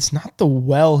say, it's not the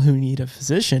well who need a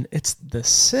physician, it's the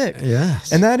sick.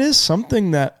 Yes. And that is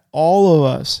something that all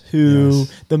of us who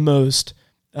the most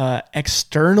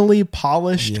externally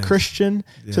polished Christian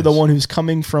to the one who's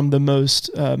coming from the most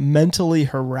mentally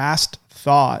harassed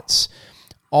thoughts,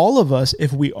 all of us,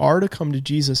 if we are to come to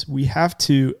Jesus, we have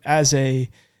to, as a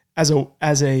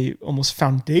almost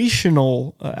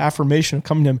foundational affirmation of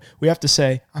coming to Him, we have to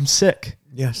say, I'm sick.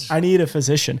 Yes. I need a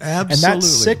physician. Absolutely. And that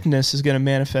sickness is going to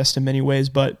manifest in many ways,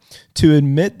 but to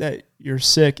admit that you're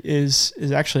sick is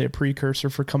actually a precursor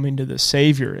for coming to the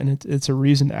Savior, and it's a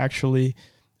reason to actually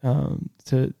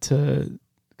to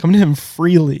come to Him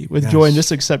freely with joy and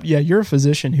just accept, you're a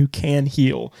physician who can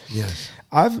heal. Yes.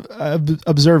 I've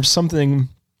observed something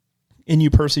in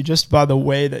you, Percy, just by the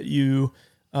way that you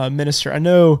minister. I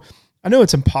know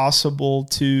it's impossible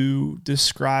to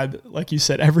describe, like you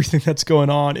said, everything that's going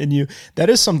on in you. That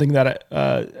is something that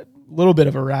a little bit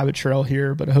of a rabbit trail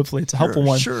here, but hopefully it's a helpful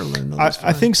one. Sure,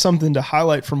 I think something to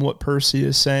highlight from what Percy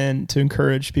is saying to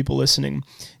encourage people listening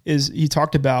is he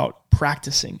talked about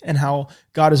practicing and how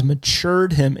God has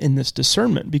matured him in this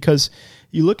discernment, because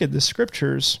you look at the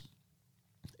scriptures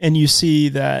and you see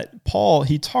that Paul,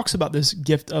 he talks about this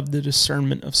gift of the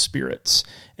discernment of spirits.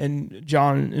 And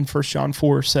John in 1 John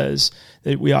 4 says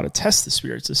that we ought to test the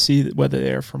spirits to see whether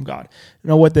they are from God.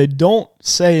 Now, what they don't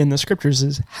say in the scriptures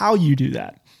is how you do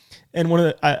that. And one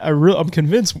of I'm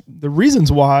convinced the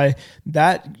reasons why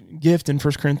that gift in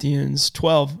 1 Corinthians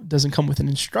 12 doesn't come with an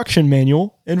instruction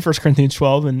manual in 1 Corinthians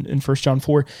 12 and in 1 John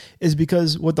 4 is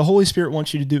because what the Holy Spirit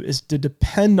wants you to do is to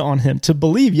depend on Him, to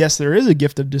believe, yes, there is a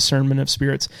gift of discernment of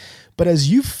spirits, but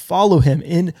as you follow Him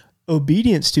in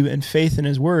obedience to and faith in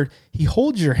his word, he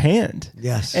holds your hand.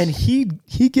 Yes. And he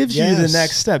gives you the Yes.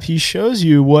 next step. He shows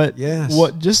you what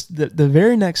just the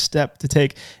very next step to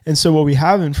take. And so what we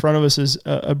have in front of us is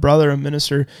a brother, a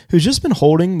minister who's just been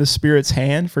holding the Spirit's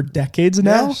hand for decades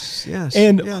now. Yes.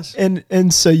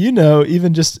 And so,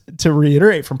 even just to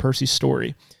reiterate from Percy's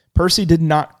story, Percy did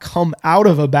not come out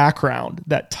of a background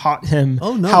that taught him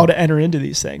how to enter into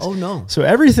these things. Oh, no. So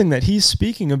everything that he's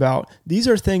speaking about, these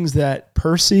are things that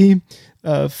Percy,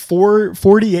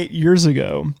 48 years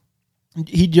ago,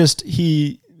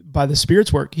 he by the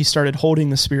Spirit's work, he started holding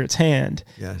the Spirit's hand.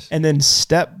 Yes. And then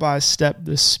step by step,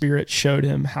 the Spirit showed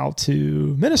him how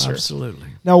to minister. Absolutely.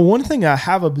 Now, one thing I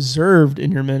have observed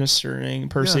in your ministering,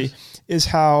 Percy, is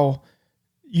how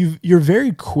you're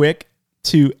very quick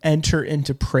to enter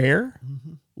into prayer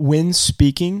when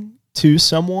speaking to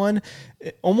someone,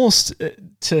 almost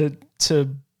to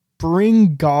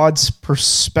bring God's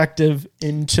perspective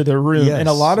into the room. And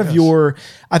a lot of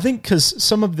I think because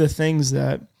some of the things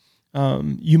that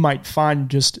you might find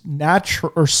just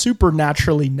natural or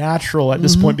supernaturally natural at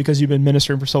this point because you've been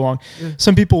ministering for so long. Yeah.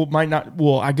 Some people might not,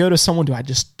 I go to someone, do I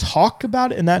just talk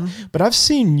about it and that? But I've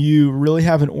seen you really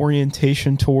have an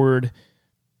orientation toward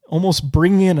almost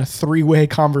bringing in a three-way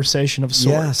conversation of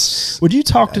sorts. Yes. Would you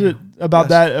talk about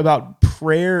that, about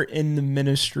prayer in the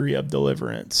ministry of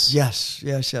deliverance? Yes.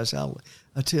 I'll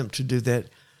attempt to do that.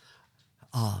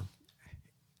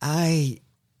 I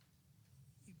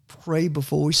pray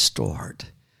before we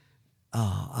start.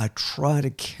 I try to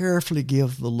carefully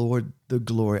give the Lord the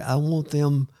glory. I want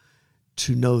them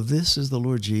to know this is the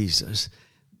Lord Jesus.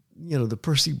 The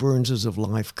Percy Burnses of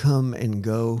life come and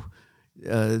go.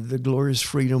 The Glorious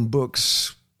Freedom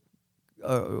books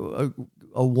are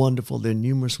wonderful. There are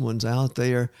numerous ones out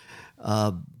there.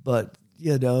 But,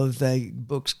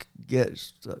 books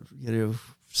get,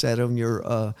 sat on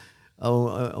your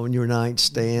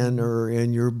nightstand or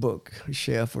in your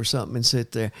bookshelf or something and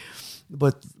sit there.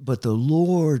 But the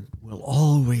Lord will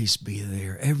always be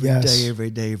there every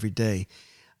day.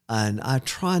 And I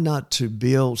try not to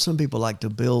build, some people like to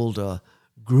build a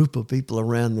group of people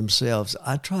around themselves.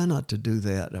 I try not to do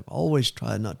that. I've always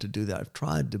tried not to do that. I've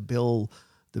tried to build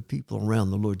the people around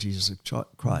the Lord Jesus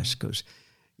Christ because,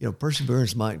 Percy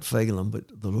Burns might fail them,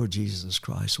 but the Lord Jesus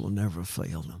Christ will never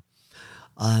fail them.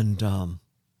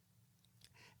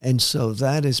 And so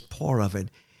that is part of it.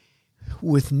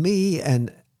 With me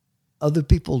and other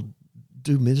people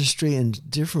do ministry in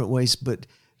different ways, but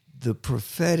the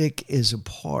prophetic is a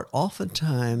part.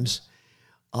 Oftentimes,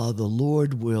 the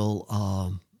Lord will,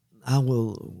 I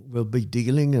will be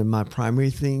dealing, and my primary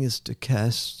thing is to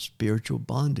cast spiritual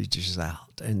bondages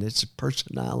out. And it's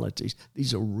personalities.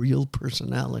 These are real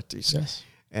personalities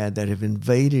and that have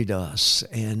invaded us,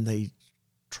 and they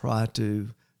try to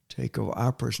take over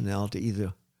our personality,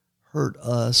 either hurt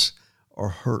us or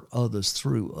hurt others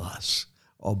through us,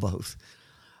 or both.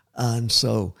 And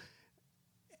so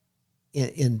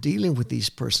in dealing with these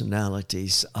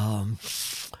personalities,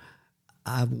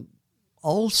 I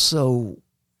also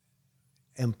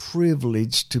am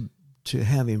privileged to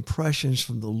have impressions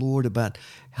from the Lord about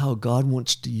how God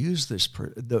wants to use this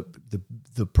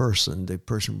the person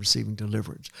receiving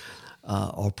deliverance,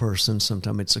 or person.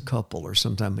 Sometimes it's a couple, or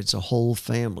sometimes it's a whole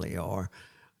family, or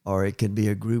it can be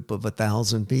a group of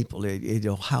 1,000 people.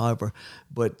 However,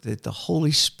 but that the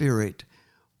Holy Spirit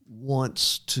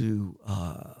wants to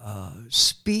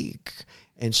speak,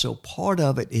 and so part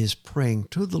of it is praying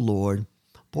to the Lord.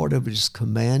 Part of it is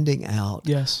commanding out.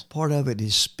 Yes. Part of it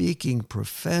is speaking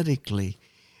prophetically.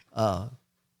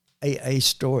 A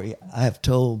story I have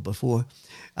told before.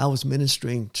 I was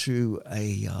ministering to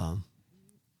a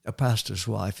pastor's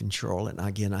wife in Charlotte. And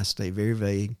again, I stay very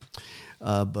vague,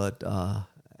 but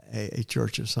a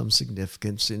church of some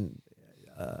significance. And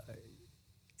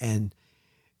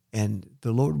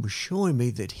the Lord was showing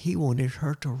me that He wanted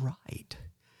her to write.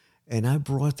 And I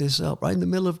brought this up right in the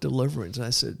middle of deliverance. I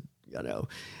said,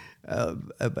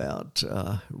 about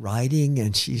writing,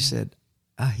 and she said,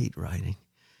 I hate writing.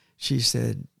 She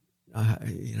said,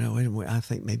 anyway, I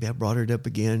think maybe I brought it up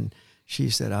again. She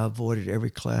said, I avoided every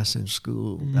class in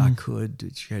school I could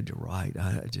that she had to write.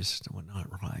 I just would not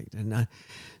write. And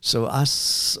so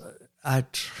I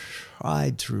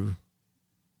tried to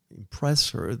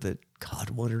impress her that God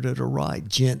wanted her to write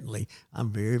gently.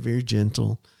 I'm very, very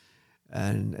gentle,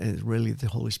 and really the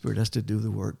Holy Spirit has to do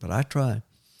the work, but I tried.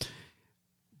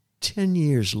 10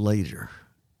 years later,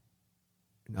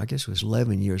 I guess it was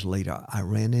 11 years later, I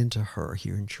ran into her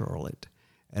here in Charlotte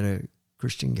at a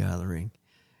Christian gathering,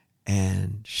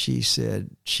 and she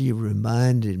said, she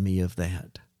reminded me of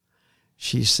that.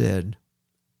 She said,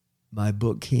 my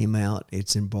book came out.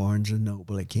 It's in Barnes &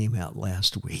 Noble. It came out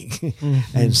last week.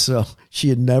 And so she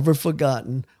had never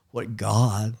forgotten what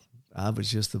God, I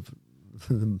was just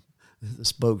the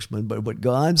spokesman, but what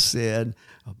God said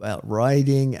about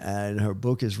writing, and her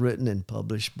book is written and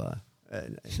published by,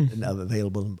 and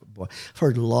available. I've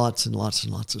heard lots and lots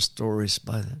and lots of stories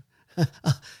by that.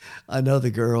 Another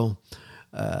girl,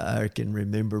 I can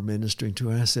remember ministering to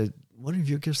her. I said, one of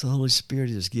your gifts of the Holy Spirit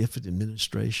is gift of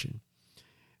administration.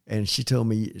 And she told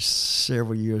me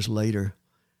several years later,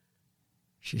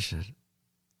 she said,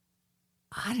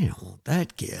 I didn't want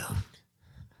that gift.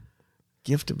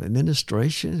 Gift of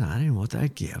administration, I didn't want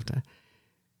that gift.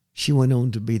 She went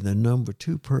on to be the number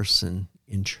 2 person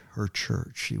in her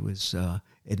church. She was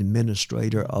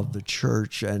administrator of the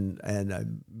church and a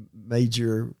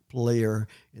major player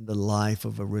in the life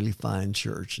of a really fine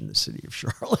church in the city of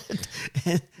Charlotte.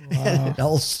 And it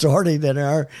all started in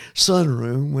our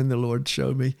sunroom when the Lord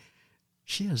showed me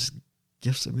she has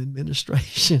gifts of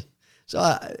administration. So,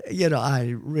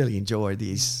 I really enjoy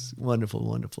these wonderful,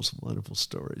 wonderful, wonderful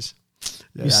stories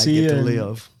that I get to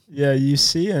live. Yeah, you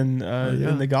see in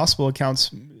the gospel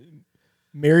accounts,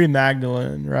 Mary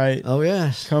Magdalene, right? Oh,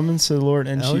 yes. Coming to the Lord,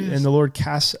 and and the Lord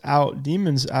casts out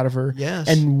demons out of her. Yes.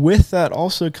 And with that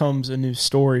also comes a new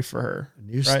story for her. A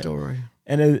new story.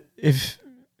 And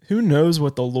who knows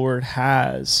what the Lord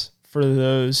has for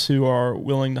those who are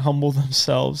willing to humble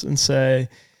themselves and say,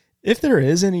 if there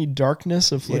is any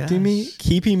darkness afflicting me,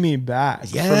 keeping me back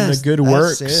from the good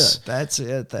works. That's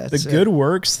it. The good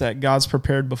works that God's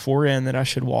prepared beforehand, that I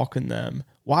should walk in them.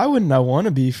 Why wouldn't I want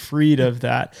to be freed of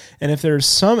that? And if there's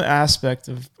some aspect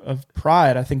of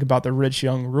pride, I think about the rich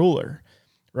young ruler,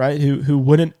 right? Who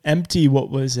wouldn't empty what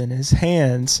was in his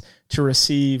hands to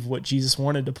receive what Jesus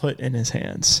wanted to put in his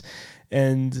hands.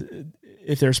 And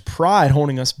if there's pride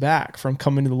holding us back from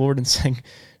coming to the Lord and saying,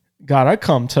 God, I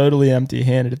come totally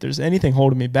empty-handed. If there's anything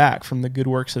holding me back from the good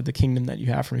works of the kingdom that you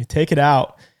have for me, take it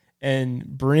out and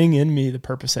bring in me the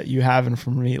purpose that you have in for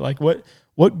me. Like what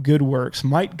good works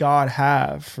might God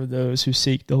have for those who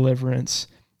seek deliverance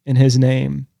in his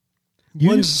name?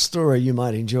 One story you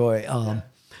might enjoy,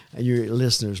 your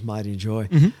listeners might enjoy,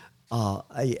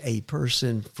 a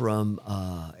person from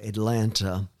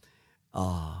Atlanta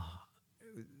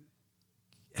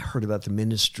heard about the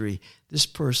ministry. This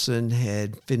person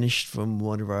had finished from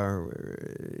one of our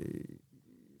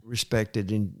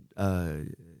respected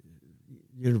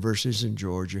universities in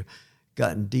Georgia,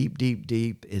 gotten deep, deep,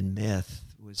 deep in meth,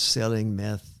 was selling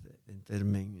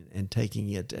methamphetamine and taking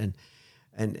it, and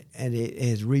it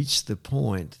had reached the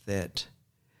point that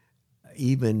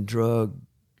even drug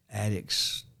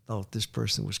addicts thought this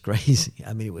person was crazy.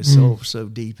 I mean, it was so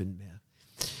deep in meth.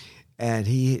 And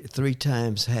he 3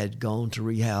 times had gone to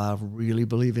rehab. I really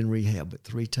believe in rehab, but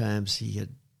 3 times he had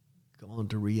gone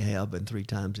to rehab, and 3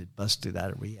 times it busted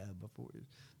out of rehab before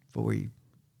he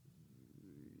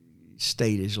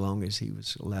stayed as long as he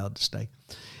was allowed to stay.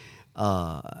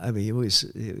 I mean, it was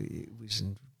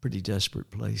in a pretty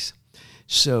desperate place.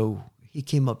 So he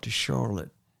came up to Charlotte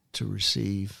to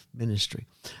receive ministry,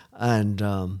 and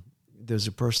there's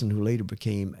a person who later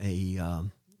became a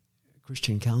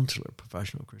Christian counselor,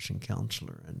 professional Christian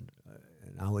counselor, and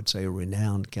I would say a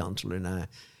renowned counselor, and I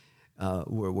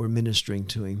were ministering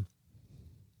to him,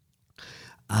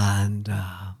 and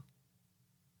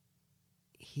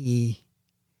we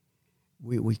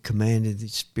commanded the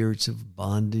spirits of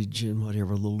bondage and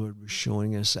whatever the Lord was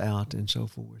showing us out and so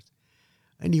forth,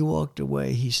 and he walked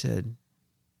away. He said,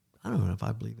 I don't know if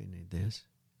I believe any of this,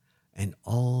 and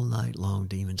all night long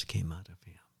demons came out of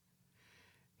him.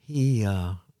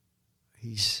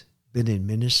 He's been in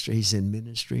ministry. He's in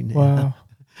ministry now. Wow.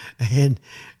 And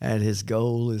his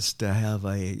goal is to have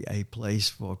a place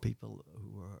for people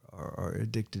who are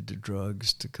addicted to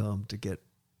drugs to come to get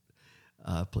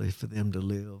a place for them to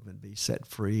live and be set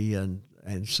free and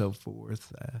so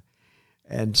forth.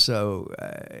 And so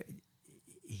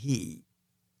he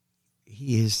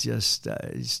is just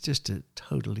he's just a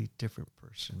totally different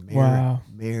person.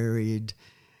 Married,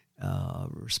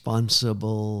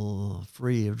 responsible,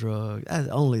 free of drugs.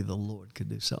 Only the Lord could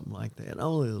do something like that.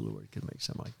 Only the Lord could make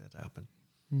something like that happen.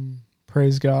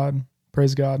 Praise God.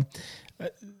 Praise God.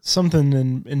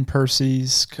 Something in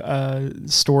Percy's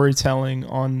storytelling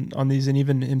on these, and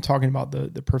even him talking about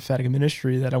the prophetic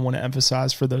ministry, that I want to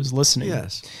emphasize for those listening.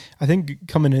 Yes. I think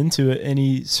coming into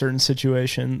any certain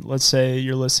situation, let's say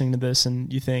you're listening to this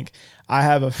and you think, I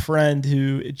have a friend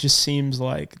who it just seems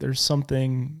like there's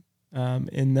something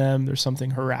in them, there's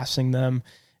something harassing them,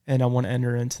 and I want to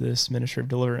enter into this ministry of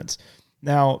deliverance.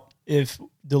 Now, if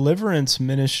deliverance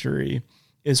ministry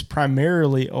is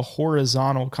primarily a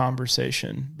horizontal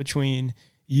conversation between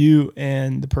you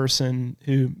and the person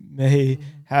who may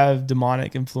have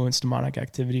demonic influence, demonic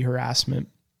activity, harassment,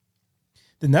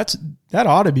 then that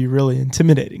ought to be really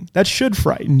intimidating. That should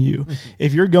frighten you.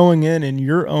 If you're going in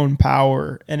your own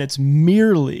power and it's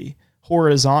merely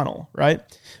horizontal, right?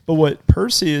 But what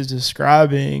Percy is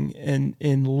describing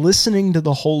in listening to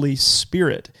the Holy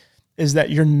Spirit is that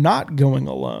you're not going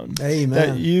alone. Amen.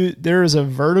 That there is a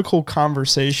vertical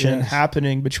conversation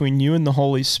happening between you and the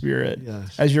Holy Spirit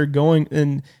as you're going,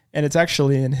 and it's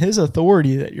actually in His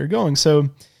authority that you're going. So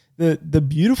the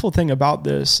beautiful thing about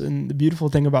this, and the beautiful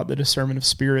thing about the discernment of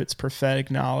spirits,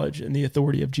 prophetic knowledge, and the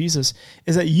authority of Jesus,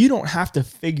 is that you don't have to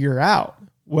figure out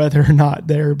whether or not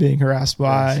they're being harassed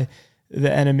by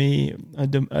the enemy,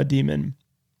 a demon.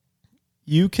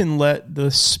 You can let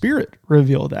the Spirit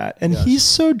reveal that. And He's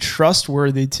so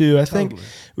trustworthy too. I think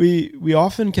we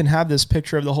often can have this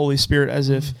picture of the Holy Spirit as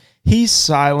if He's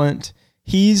silent,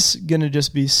 He's going to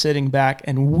just be sitting back,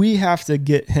 and we have to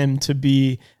get Him to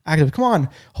be active. Come on,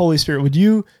 Holy Spirit, would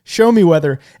you show me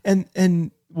whether?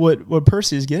 And what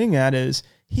Percy is getting at is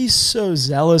he's so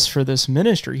zealous for this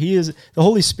ministry. The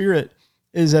Holy Spirit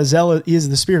is as zealous. He is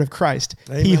the Spirit of Christ.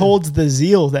 Amen. He holds the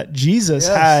zeal that Jesus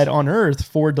had on earth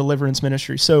for deliverance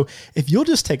ministry. So if you'll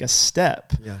just take a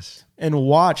step and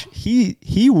watch,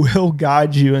 he will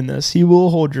guide you in this. He will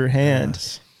hold your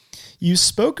hand. You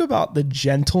spoke about the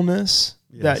gentleness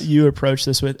that you approach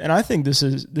this with, and I think this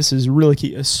is really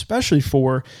key, especially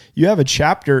for, you have a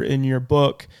chapter in your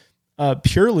book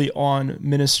purely on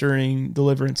ministering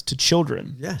deliverance to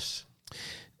children. Yes.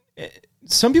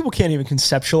 Some people can't even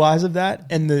conceptualize of that,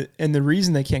 and the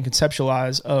reason they can't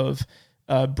conceptualize of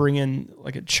bringing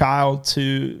like a child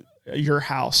to your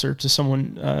house or to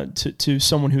someone to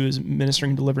someone who is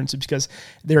ministering deliverance is because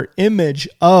their image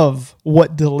of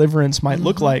what deliverance might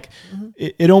look like,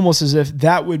 it almost as if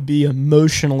that would be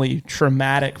emotionally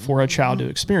traumatic for a child to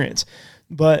experience.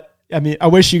 But I mean, I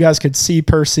wish you guys could see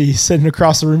Percy sitting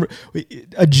across the room,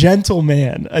 a gentle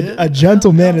man, a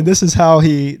gentle man, and this is how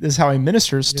he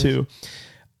ministers to.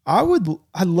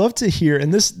 I'd love to hear,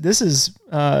 and this is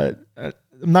I'm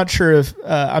not sure if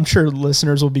I'm sure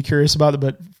listeners will be curious about it,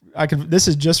 but this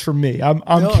is just for me.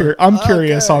 I'm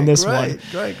curious on this one.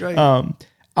 Great.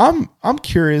 I'm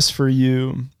curious for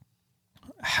you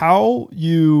how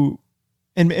you.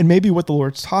 And maybe what the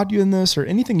Lord's taught you in this, or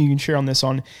anything you can share on this,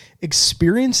 on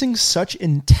experiencing such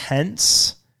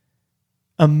intense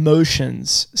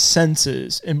emotions,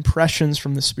 senses, impressions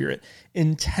from the Spirit,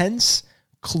 intense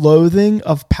clothing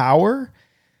of power,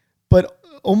 but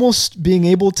almost being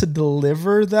able to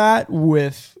deliver that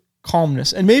with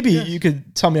calmness. And maybe you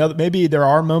could tell me, maybe there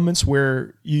are moments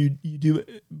where you do,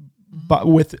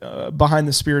 with behind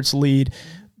the Spirit's lead,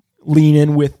 lean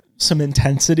in with some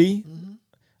intensity.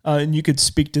 And you could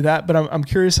speak to that, but I'm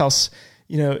curious how,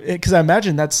 because I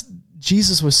imagine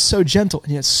Jesus was so gentle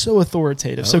and yet so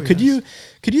authoritative. So could you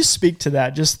speak to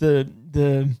that? Just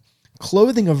the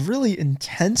clothing of really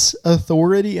intense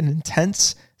authority and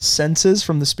intense senses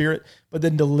from the Spirit, but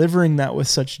then delivering that with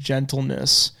such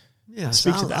gentleness. Yes,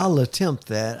 speak to that. I'll attempt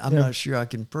that. I'm not sure I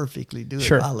can perfectly do it.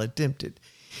 But I'll attempt it.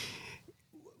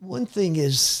 One thing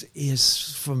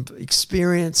is from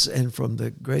experience and from the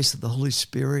grace of the Holy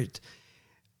Spirit,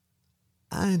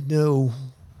 I know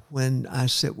when I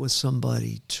sit with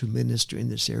somebody to minister in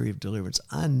this area of deliverance,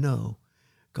 I know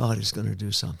God is going to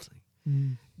do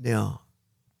something. Now,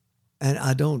 and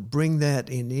I don't bring that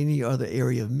in any other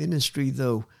area of ministry,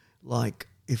 though, like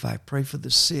if I pray for the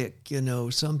sick,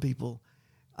 some people,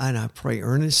 and I pray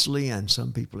earnestly, and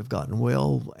some people have gotten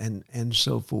well and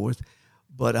so forth,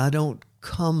 but I don't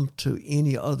come to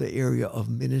any other area of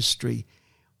ministry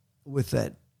with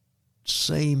that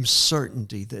same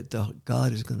certainty that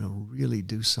God is going to really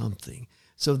do something.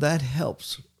 So that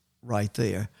helps right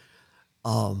there.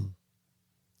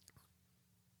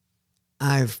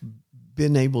 I've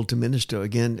been able to minister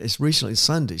again. It's recently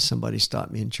Sunday. Somebody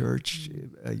stopped me in church,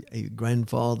 a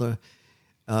grandfather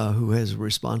who has a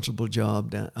responsible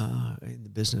job in the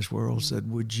business world, said,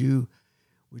 would you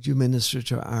minister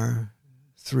to our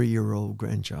 3-year-old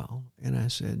grandchild? And I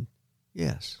said,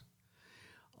 yes.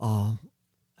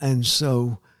 And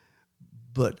so,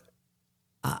 but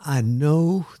I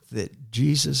know that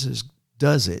Jesus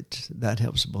does it. That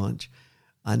helps a bunch.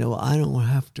 I know I don't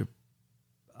have to,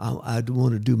 I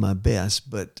want to do my best,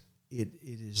 but it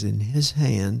is in His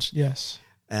hands. Yes.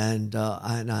 And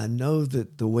I know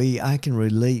that the way I can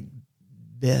relate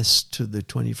best to the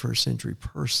 21st century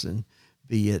person,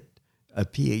 be it a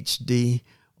PhD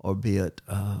or be it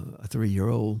a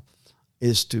 3-year-old,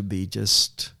 is to be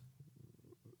just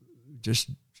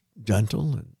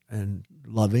gentle and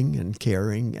loving and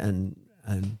caring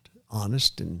and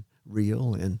honest and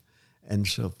real and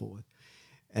so forth.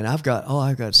 And I've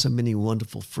got so many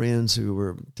wonderful friends who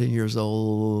were 10 years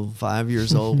old, 5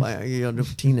 years old,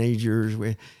 teenagers.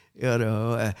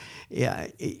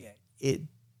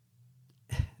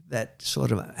 That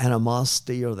sort of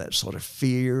animosity or that sort of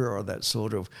fear or that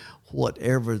sort of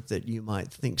whatever that you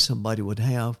might think somebody would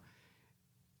have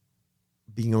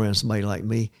being around somebody like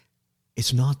me,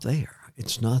 it's not there.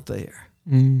 It's not there.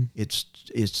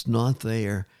 It's not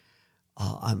there.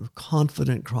 I'm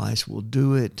confident Christ will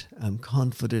do it. I'm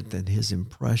confident that his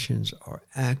impressions are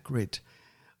accurate.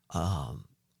 I'm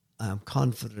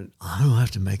confident I don't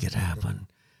have to make it happen.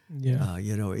 Yeah.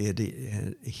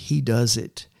 He does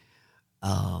it.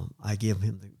 I give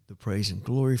him the praise and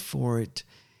glory for it.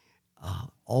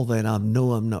 All that I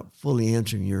know, I'm not fully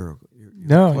answering your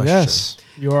question. Yes,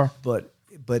 you are.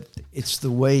 But it's the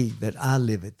way that I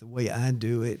live it, the way I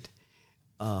do it,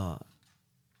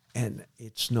 and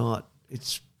it's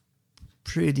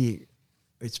pretty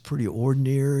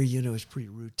ordinary. It's pretty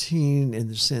routine in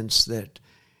the sense that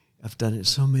I've done it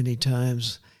so many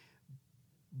times.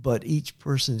 But each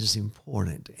person is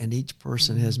important, and each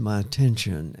person has my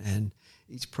attention, and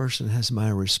each person has my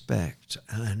respect.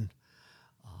 And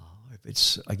if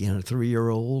it's, again, a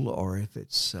 3-year-old, or if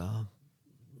it's, a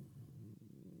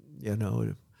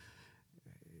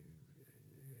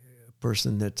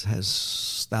person that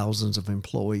has thousands of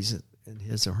employees in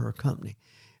his or her company,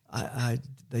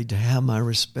 they have my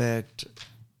respect,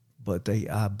 but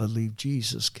I believe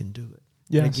Jesus can do it.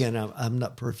 Yes. Again, I'm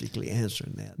not perfectly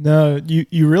answering that. No,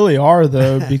 you really are,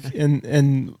 though,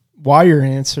 and why you're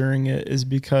answering it is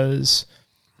because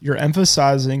you're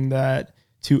emphasizing that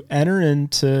to enter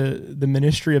into the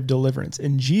ministry of deliverance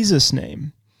in Jesus'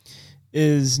 name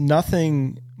is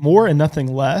nothing more and nothing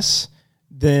less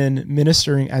than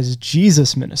ministering as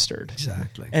Jesus ministered.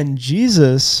 Exactly. And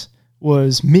Jesus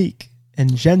was meek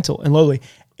and gentle and lowly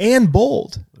and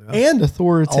bold and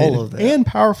authoritative and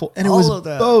powerful. And it was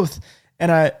both.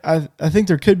 And I think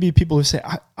there could be people who say,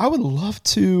 I would love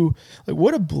to,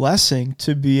 what a blessing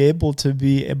to be able to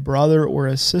be a brother or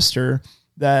a sister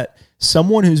that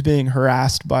someone who's being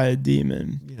harassed by a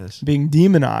demon, being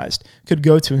demonized, could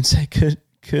go to and say,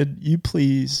 could you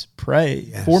please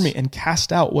pray for me and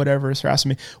cast out whatever is harassing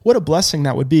me? What a blessing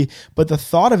that would be. But the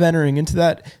thought of entering into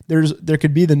that, there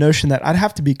could be the notion that I'd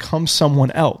have to become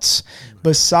someone else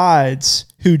besides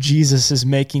who Jesus is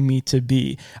making me to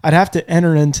be. I'd have to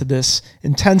enter into this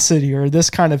intensity or this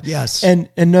kind of, and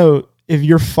no, if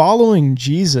you're following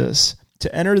Jesus,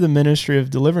 to enter the ministry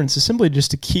of deliverance is simply just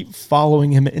to keep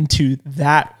following him into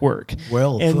that work,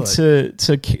 and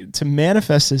to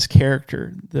manifest his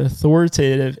character, the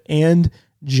authoritative and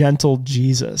gentle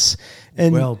Jesus.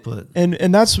 And well put.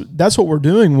 And that's what we're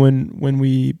doing when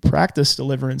we practice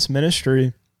deliverance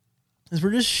ministry, is we're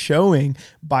just showing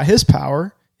by his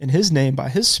power, in his name, by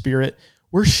his Spirit,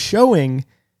 we're showing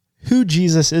who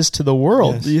Jesus is to the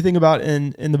world. Yes. Do you think about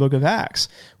in the book of Acts,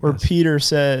 where Peter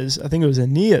says, I think it was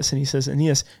Aeneas, and he says,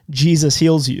 Aeneas, Jesus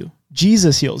heals you.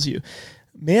 Jesus heals you.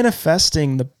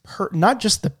 Manifesting not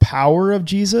just the power of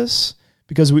Jesus,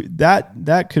 because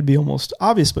that could be almost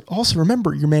obvious, but also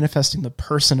remember, you're manifesting the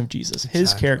person of Jesus,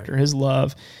 his character, his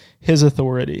love, his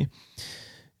authority.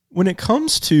 When it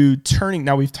comes to turning,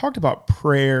 now we've talked about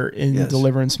prayer in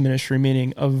deliverance ministry,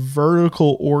 meaning a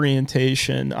vertical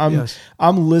orientation.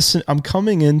 I'm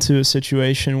coming into a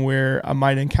situation where I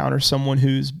might encounter someone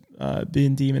who's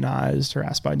being demonized,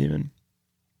 harassed by a demon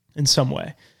in some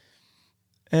way.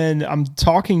 And I'm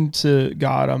talking to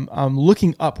God. I'm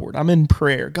looking upward. I'm in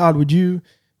prayer. God, would you,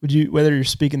 whether you're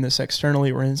speaking this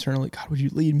externally or internally, God, would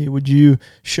you lead me? Would you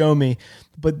show me?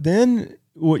 But then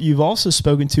what you've also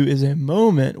spoken to is a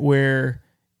moment where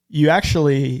you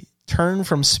actually turn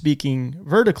from speaking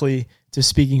vertically to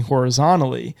speaking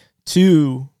horizontally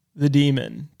to the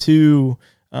demon, to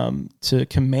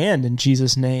command in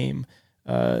Jesus' name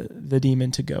the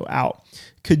demon to go out.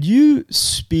 Could you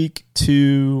speak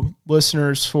to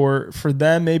listeners for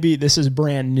them? Maybe this is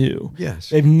brand new. Yes,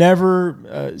 they've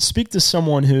never speak to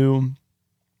someone who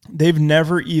they've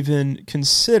never even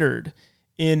considered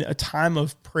in a time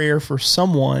of prayer for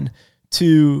someone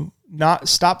to not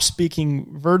stop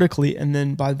speaking vertically and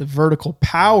then by the vertical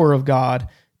power of God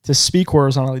to speak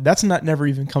horizontally. That's never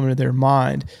even come into their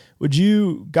mind. Would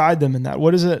you guide them in that?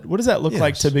 What does that look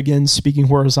like to begin speaking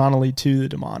horizontally to the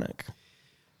demonic?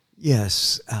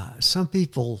 Yes. Some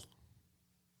people,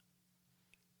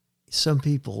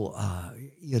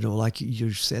 like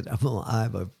you said, I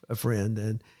have a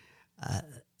friend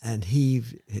and he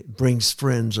brings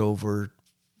friends over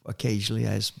occasionally,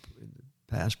 as in the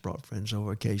past brought friends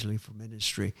over occasionally for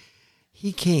ministry.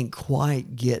 He can't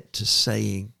quite get to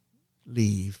saying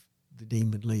leave the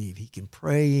demon leave. He can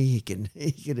pray,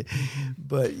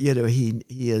 but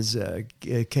he is a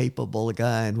capable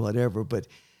guy and whatever. But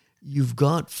you've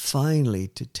got finally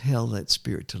to tell that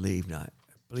spirit to leave. Now,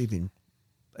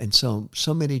 and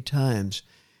so many times,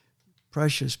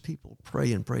 precious people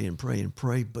pray and pray and pray and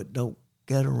pray, but don't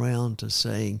get around to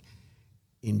saying,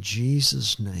 in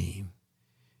Jesus' name,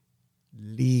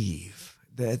 leave.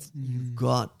 That you've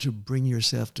got to bring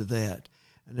yourself to that.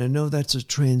 And I know that's a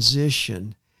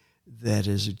transition that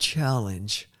is a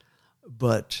challenge,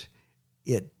 but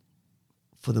it,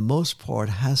 for the most part,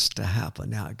 has to happen.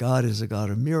 Now, God is a God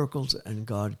of miracles, and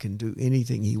God can do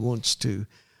anything he wants to.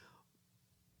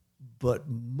 But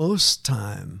most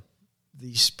time,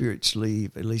 these spirits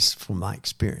leave, at least from my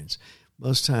experience,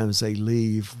 most times they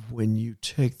leave when you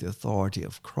take the authority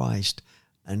of Christ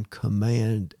and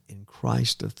command in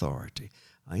Christ's authority.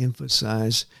 I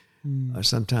emphasize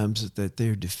sometimes that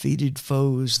they're defeated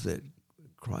foes, that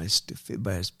Christ defeated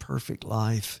by his perfect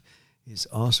life, his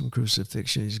awesome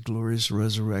crucifixion, his glorious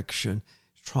resurrection,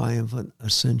 triumphant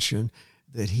ascension,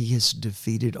 that he has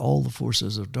defeated all the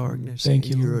forces of darkness. Thank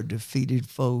you. You're a defeated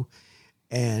foe,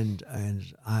 and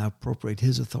I appropriate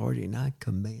his authority, and I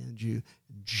command you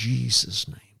in Jesus'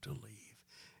 name to leave.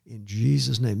 In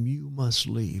Jesus' name, you must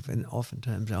leave. And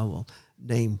oftentimes I will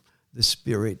name the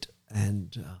spirit,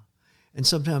 and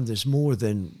sometimes there's more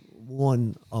than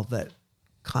one of that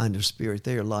kind of spirit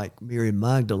there, like Mary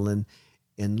Magdalene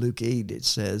in Luke 8, it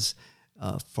says,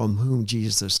 from whom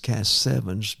Jesus cast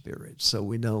 7 spirits. So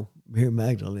we know Mary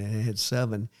Magdalene had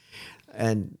 7,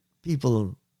 and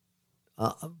people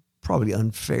probably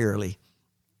unfairly,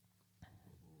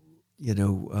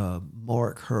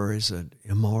 mark her as an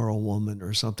immoral woman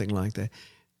or something like that.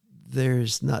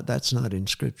 That's not in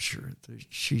Scripture.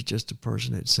 She's just a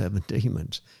person that had 7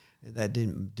 demons. That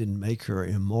didn't make her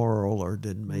immoral or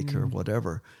didn't make her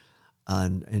whatever.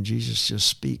 And Jesus just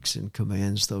speaks and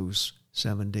commands those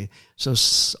 7 demons. So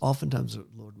oftentimes the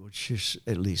Lord will,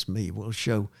 at least me, will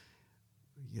show,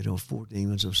 4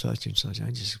 demons of such and such. I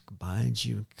just bind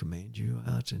you and command you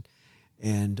out.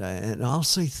 And I'll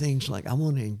say things like, I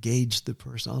want to engage the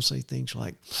person. I'll say things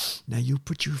like, now you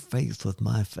put your faith with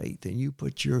my faith, and you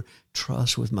put your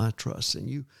trust with my trust, and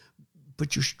you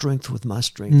put your strength with my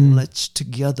strength, and let's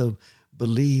together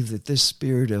believe that this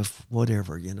spirit of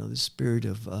whatever, this spirit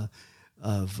of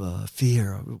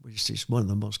fear, which is one of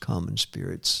the most common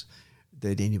spirits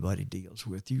that anybody deals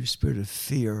with. Your spirit of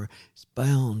fear is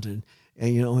bound, and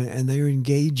they're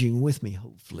engaging with me,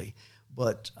 hopefully.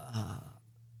 But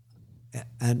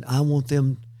and I want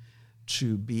them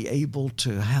to be able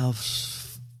to have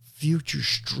future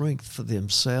strength for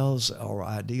themselves, or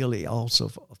ideally also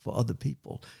for other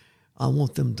people. I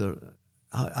want them to,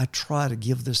 I try to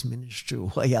give this ministry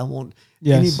away. I want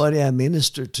anybody I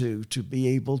minister to be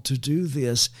able to do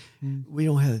this. We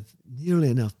don't have nearly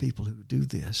enough people who do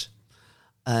this.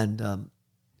 And,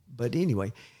 but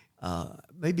anyway,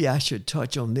 maybe I should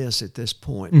touch on this at this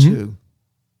point too.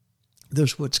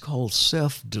 There's what's called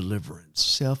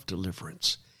self-deliverance.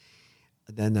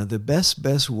 Now the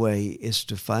best way is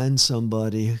to find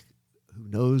somebody who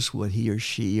knows what he or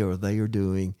she or they are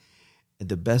doing. And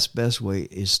the best way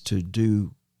is to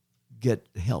get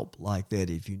help like that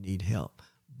if you need help.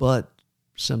 But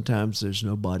sometimes there's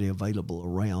nobody available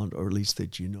around, or at least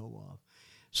that you know of.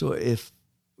 So if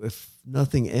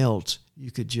nothing else,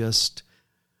 you could just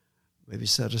maybe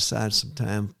set aside some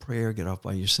time, prayer, get off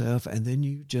by yourself, and then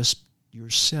you just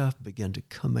yourself begin to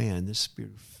command this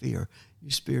spirit of fear. You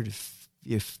spirit of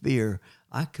fear,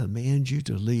 I command you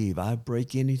to leave. I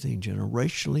break anything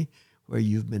generationally where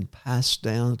you've been passed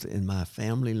down in my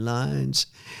family lines.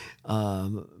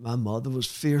 My mother was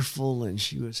fearful, and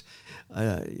she was,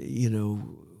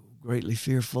 greatly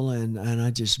fearful, and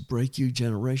I just break you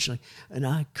generationally, and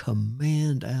I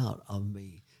command out of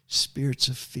me spirits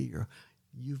of fear.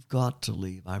 You've got to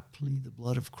leave. I plead the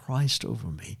blood of Christ over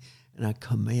me, and I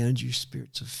command you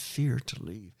spirits of fear to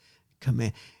leave.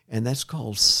 And that's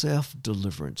called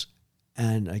self-deliverance.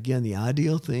 And again, the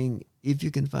ideal thing, if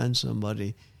you can find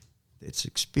somebody that's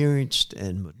experienced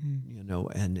and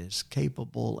and is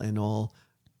capable and all,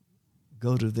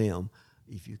 go to them.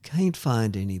 If you can't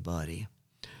find anybody,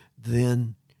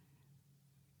 then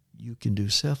you can do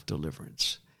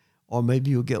self-deliverance. Or maybe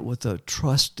you'll get with a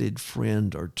trusted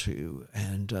friend or two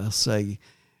and say,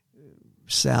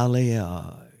 Sally,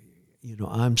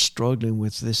 I'm struggling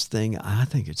with this thing. I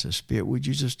think it's a spirit. Would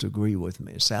you just agree with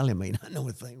me? Sally may not know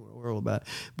a thing in the world about it,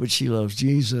 but she loves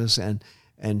Jesus, and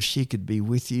she could be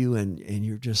with you, and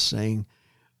you're just saying,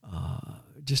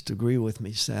 just agree with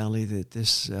me, Sally, that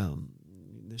this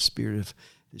spirit of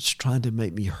that's trying to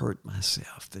make me hurt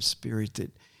myself, the spirit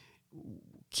that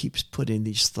keeps putting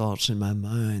these thoughts in my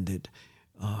mind that,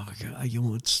 you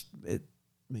want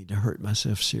me to hurt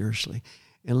myself seriously.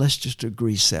 And let's just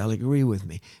agree, Sally, agree with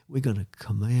me. We're going to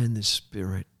command the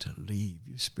spirit to leave.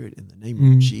 You spirit, in the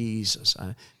name of Jesus,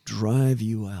 I drive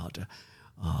you out.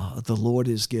 The Lord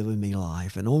has given me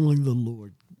life, and only the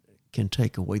Lord can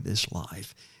take away this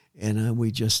life. And we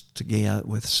just, together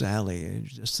with Sally, and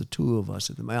just the two of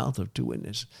us at the mouth of two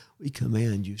witnesses, we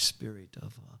command you, spirit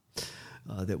of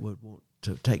that would want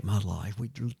to take my life. We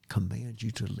command you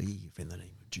to leave in the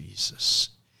name of Jesus.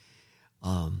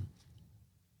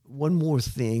 One more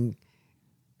thing,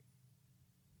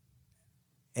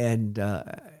 and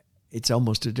it's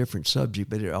almost a different subject,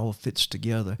 but it all fits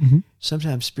together. Mm-hmm.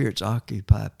 Sometimes spirits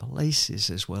occupy places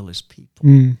as well as people.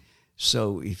 Mm.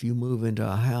 So if you move into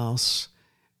a house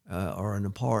or an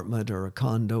apartment or a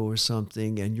condo or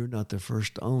something, and you're not the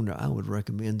first owner, I would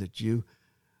recommend that you,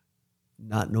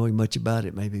 not knowing much about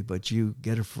it maybe, but you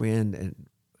get a friend and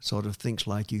sort of thinks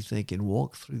like you think and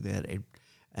walk through that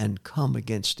and come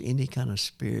against any kind of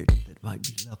spirit that might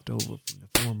be left over from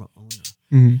the former owner.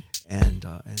 Mm-hmm. And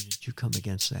that you come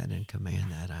against that and command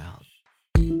that out.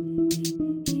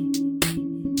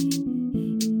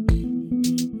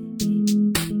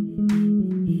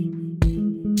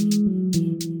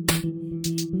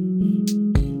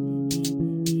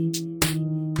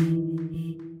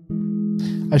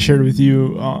 I shared with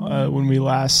you when we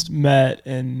last met,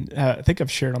 and I think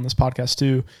I've shared on this podcast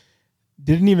too.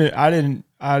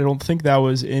 I don't think that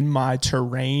was in my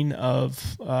terrain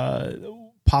of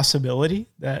possibility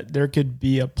that there could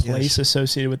be a place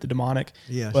associated with the demonic.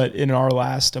 Yes. But in our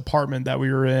last apartment that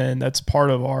we were in, that's part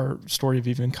of our story of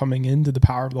even coming into the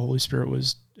power of the Holy Spirit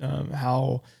was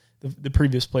how the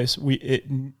previous place it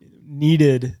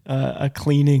needed a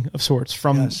cleaning of sorts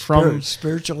from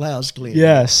spiritual house cleaning.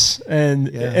 Yes. And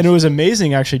it was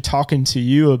amazing actually talking to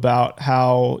you about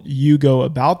how you go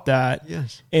about that.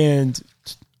 Yes. And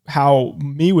how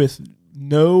me with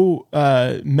no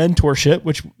mentorship,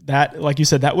 which that, like you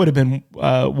said, that would have been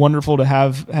wonderful to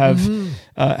have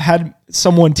had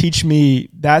someone teach me.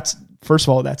 That's, first of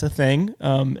all, that's a thing,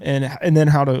 and then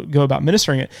how to go about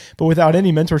ministering it. But without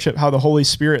any mentorship, how the Holy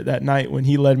Spirit that night when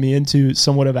He led me into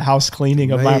somewhat of a house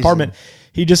cleaning of my apartment,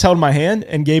 He just held my hand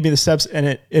and gave me the steps,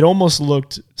 and it almost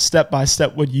looked step by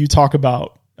step what you talk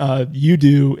about. You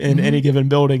do in any given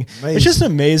building. Amazing. It's just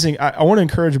amazing. I want to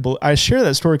encourage, I share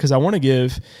that story because I want to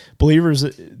give believers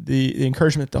the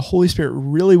encouragement that the Holy Spirit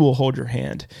really will hold your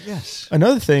hand. Yes.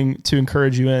 Another thing to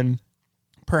encourage you in,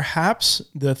 perhaps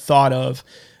the thought of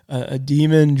a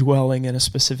demon dwelling in a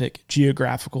specific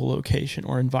geographical location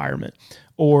or environment,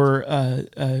 or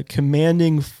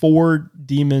commanding 4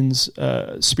 demons,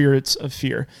 spirits of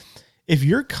fear. If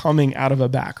you're coming out of a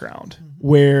background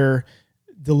where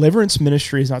deliverance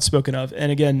ministry is not spoken of.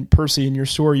 And again, Percy, in your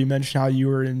story, you mentioned how you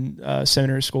were in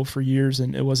seminary school for years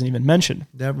and it wasn't even mentioned.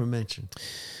 Never mentioned.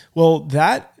 Well,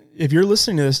 if you're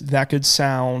listening to this, that could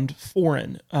sound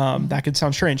foreign. That could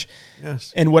sound strange.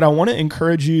 Yes. And what I want to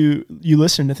encourage you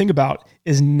listening to think about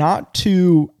is not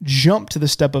to jump to the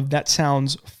step of that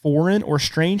sounds foreign or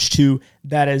strange to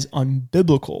that is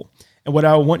unbiblical. And what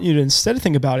I want you to instead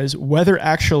think about is whether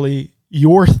actually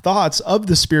your thoughts of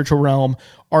the spiritual realm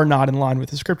are not in line with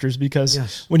the scriptures.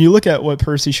 Because when you look at what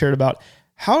Percy shared about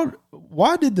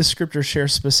why did the scripture share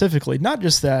specifically, not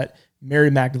just that Mary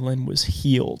Magdalene was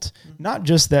healed, not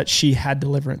just that she had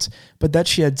deliverance, but that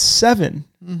she had 7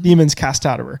 demons cast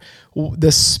out of her. The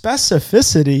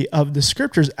specificity of the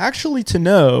scriptures actually to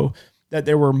know that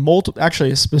there were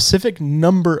actually a specific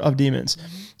number of demons.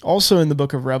 Also in the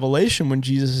book of Revelation, when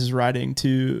Jesus is writing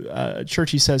to a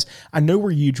church, he says, I know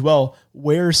where you dwell,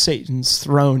 where Satan's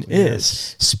throne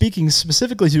is, speaking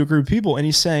specifically to a group of people. And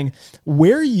he's saying,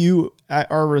 where you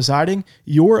are residing,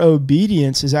 your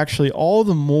obedience is actually all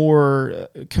the more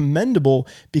commendable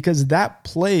because that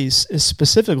place is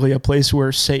specifically a place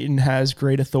where Satan has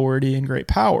great authority and great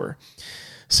power.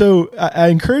 So I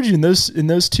encourage you in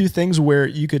those 2 things where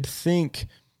you could think,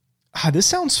 this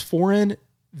sounds foreign,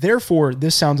 therefore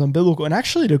this sounds unbiblical, and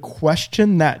actually to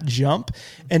question that jump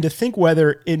and to think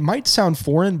whether it might sound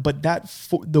foreign, but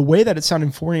the way that it's sounding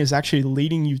foreign is actually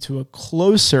leading you to a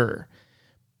closer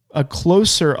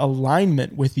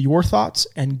alignment with your thoughts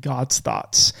and God's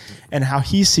thoughts and how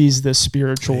He sees the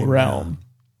spiritual realm.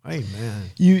 Amen.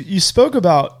 You spoke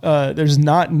about there's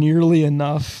not nearly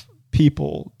enough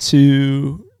people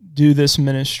to do this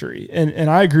ministry. And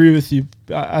I agree with you.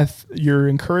 Your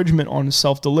encouragement on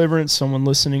self-deliverance, someone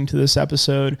listening to this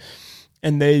episode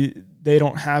and they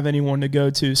don't have anyone to go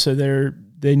to, so they're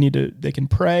they can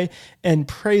pray, and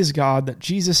praise God that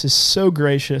Jesus is so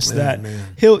gracious that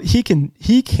Amen.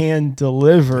 he can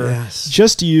deliver. Yes.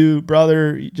 Just you,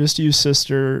 brother, just you,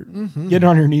 sister, get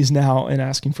on your knees now and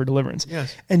asking for deliverance.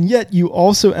 Yes. And yet you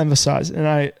also emphasize, and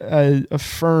I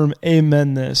affirm,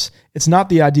 amen this, it's not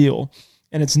the ideal.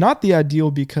 And it's not the ideal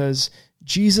because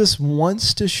Jesus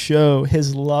wants to show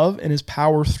his love and his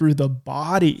power through the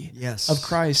body of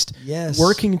Christ,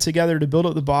 working together to build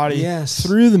up the body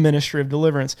through the ministry of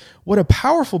deliverance. What a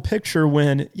powerful picture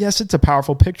when, yes, it's a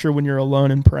powerful picture when you're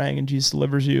alone and praying and Jesus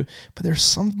delivers you, but there's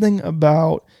something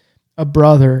about a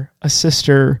brother, a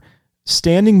sister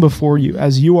standing before you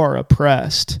as you are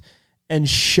oppressed and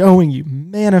showing you,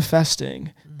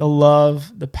 manifesting the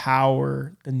love, the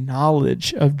power, the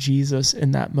knowledge of Jesus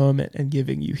in that moment and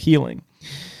giving you healing.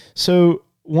 So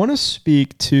want to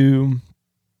speak to,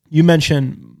 you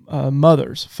mentioned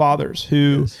mothers, fathers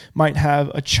who might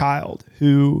have a child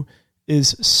who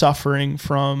is suffering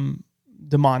from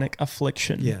demonic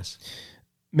affliction. Yes.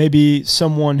 Maybe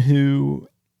someone who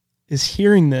is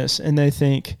hearing this and they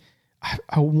think,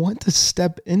 I want to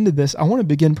step into this. I want to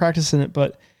begin practicing it,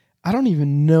 but I don't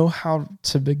even know how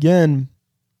to begin.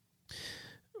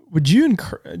 Would you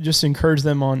just encourage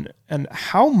them on, and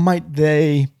how might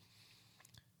they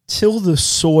till the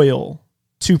soil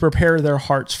to prepare their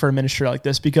hearts for a ministry like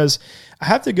this? Because I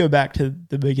have to go back to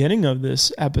the beginning of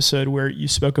this episode where you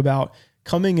spoke about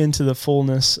coming into the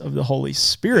fullness of the Holy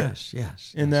Spirit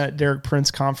in that Derek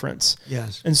Prince conference.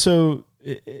 Yes. And so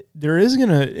there is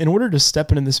in order to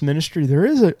step into this ministry, there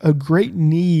is a great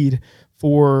need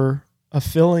for a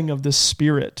filling of the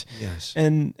Spirit. Yes.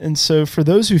 And so for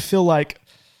those who feel like,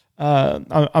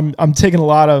 I'm taking a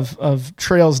lot of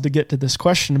trails to get to this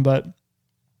question, but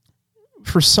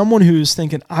for someone who's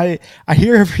thinking, I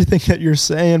hear everything that you're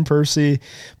saying, Percy,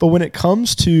 but when it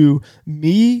comes to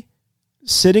me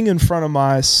sitting in front of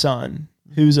my son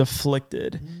who's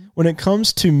afflicted, when it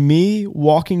comes to me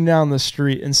walking down the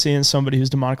street and seeing somebody who's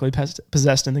demonically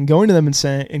possessed and then going to them and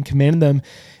saying and commanding them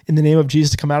in the name of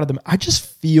Jesus to come out of them, I just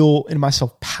feel in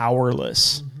myself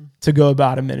powerless to go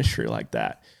about a ministry like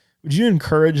that. Would you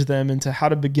encourage them into how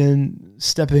to begin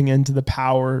stepping into the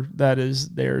power that is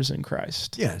theirs in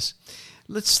Christ? Yes.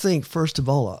 Let's think, first of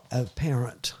all, a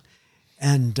parent.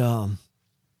 And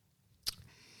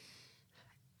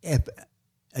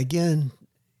again,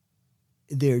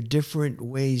 there are different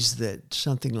ways that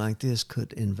something like this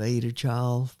could invade a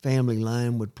child. Family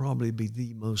line would probably be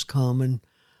the most common.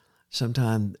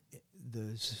 Sometimes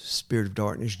the spirit of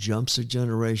darkness jumps a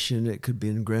generation. It could be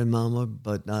in grandmama,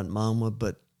 but not mama,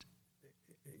 but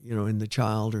in the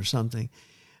child or something.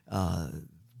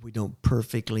 We don't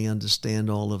perfectly understand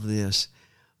all of this,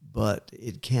 but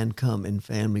it can come in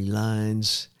family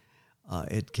lines.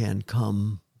 It can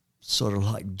come sort of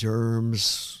like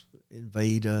germs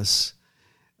invade us.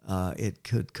 It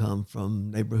could come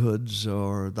from neighborhoods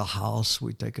or the house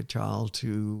we take a child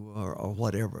to or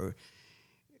whatever.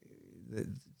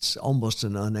 It's almost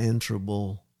an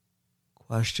unanswerable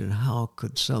question. How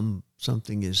could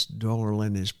something as dull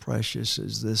and as precious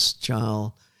as this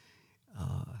child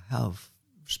have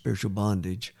spiritual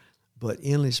bondage? But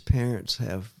endless parents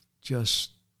have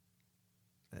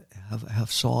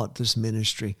sought this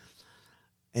ministry.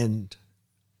 And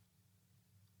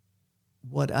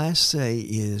what I say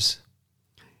is,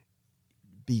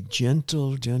 be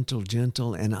gentle, gentle,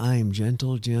 gentle, and I am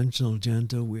gentle, gentle,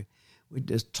 gentle. We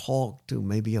just talk to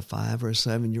maybe a 5 or a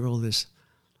 7-year-old. This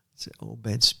old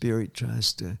bad spirit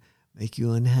tries to make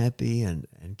you unhappy and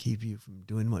keep you from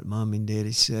doing what mom and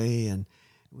daddy say. And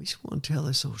we just want to tell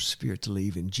this old spirit to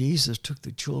leave. And Jesus took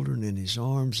the children in his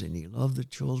arms, and he loved the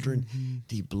children. Mm-hmm.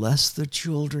 He blessed the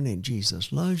children, and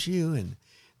Jesus loves you. And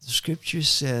the scripture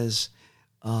says,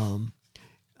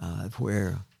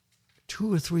 where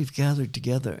 2 or 3 have gathered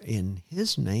together in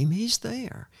his name, he's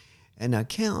there. And I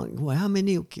count, well, how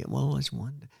many? Okay, well, there's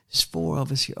 1. There's 4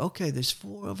 of us here. Okay, there's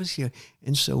 4 of us here.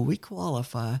 And so we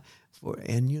qualify for,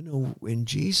 and when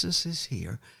Jesus is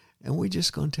here, and we're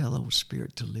just going to tell the Holy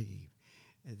Spirit to leave.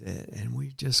 And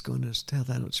we're just going to tell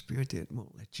that Holy Spirit that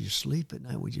won't let you sleep at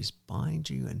night. We just bind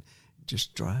you and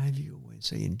just drive you away and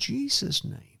say, in Jesus'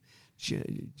 name,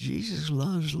 Jesus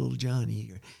loves little Johnny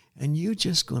here. And you're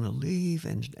just going to leave,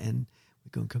 and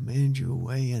we're going to command you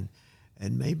away. And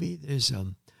maybe there's a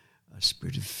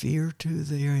spirit of fear too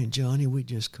there. And Johnny, we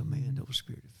just command the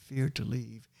spirit of fear to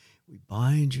leave. We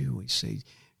bind you. We say,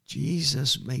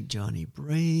 Jesus, make Johnny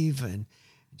brave. And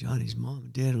Johnny's mom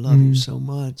and dad love him so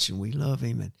much, and we love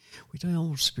him. And we tell the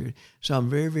Holy Spirit. So I'm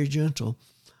very, very gentle.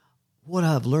 What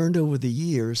I've learned over the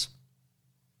years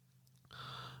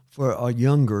for a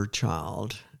younger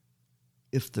child,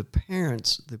 if the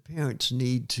parents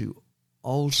need to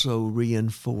also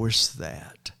reinforce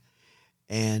that,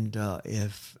 and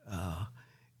and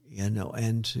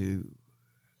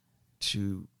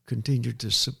to continue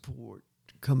to support,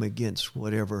 come against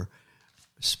whatever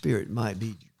spirit might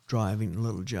be driving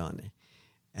little Johnny,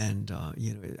 and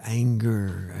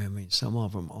anger. I mean, some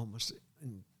of them almost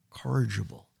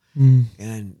incorrigible,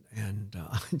 and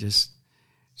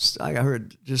I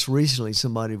heard just recently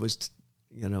somebody was,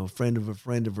 a friend of a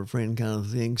friend of a friend kind of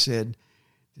thing, said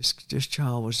this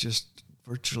child was just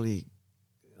virtually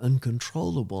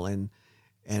uncontrollable, and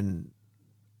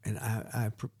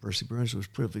Percy Burns was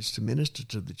privileged to minister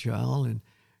to the child, and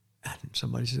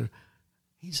somebody said,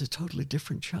 he's a totally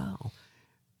different child.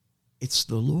 It's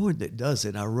the Lord that does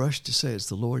it. I rush to say it's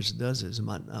the Lord that does it. It's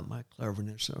not my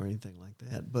cleverness or anything like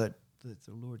that, but that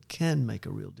the Lord can make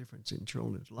a real difference in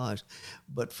children's lives.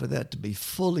 But for that to be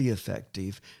fully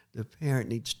effective, the parent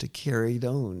needs to carry it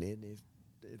on. And if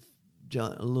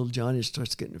little Johnny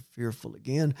starts getting fearful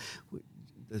again,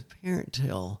 the parent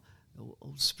tell the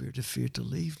old spirit of fear to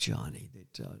leave Johnny,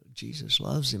 that Jesus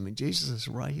loves him, and Jesus is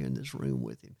right here in this room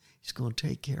with him. He's going to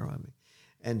take care of him,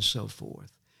 and so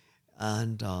forth.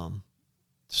 And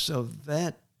so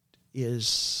that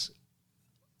is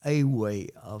a way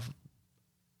of,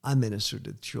 I minister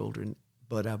to children,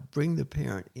 but I bring the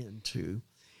parent into,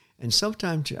 and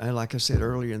sometimes, like I said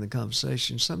earlier in the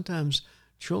conversation, sometimes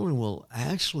children will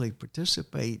actually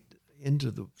participate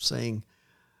into the saying,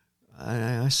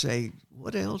 I say,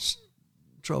 what else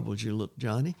troubles you, little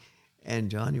Johnny?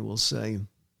 And Johnny will say,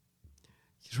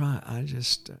 he's right, I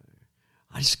just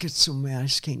get so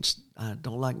mad, I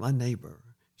don't like my neighbor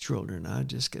children. I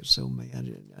just get so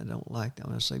mad, I don't like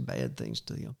them. I say bad things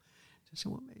to them. I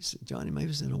said, well, Johnny, maybe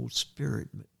it's that old spirit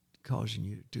causing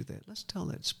you to do that. Let's tell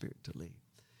that spirit to leave.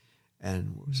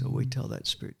 And so we tell that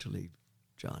spirit to leave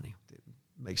Johnny. It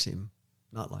makes him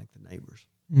not like the neighbors.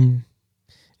 Mm.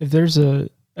 If there's a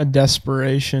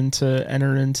desperation to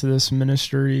enter into this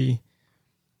ministry,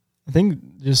 I think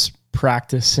just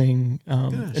practicing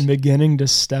and beginning to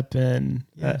step in,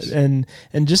 and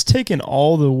just taking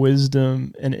all the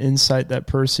wisdom and insight that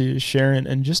Percy is sharing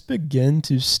and just begin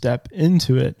to step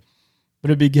into it. But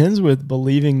it begins with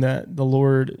believing that the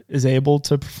Lord is able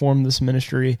to perform this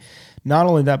ministry. Not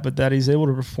only that, but that he's able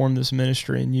to perform this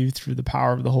ministry in you through the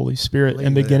power of the Holy Spirit,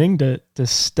 and beginning to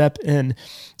step in.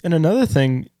 And another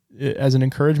thing, as an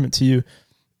encouragement to you,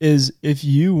 is if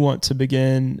you want to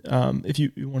begin, if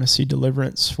you want to see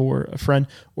deliverance for a friend,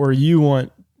 or you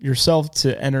want yourself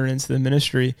to enter into the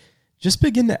ministry, just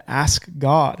begin to ask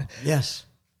God. Yes.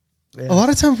 A lot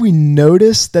of times we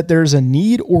notice that there's a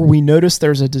need, or we notice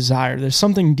there's a desire. There's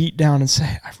something deep down and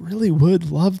say, I really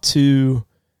would love to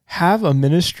have a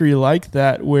ministry like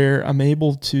that where I'm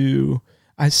able to,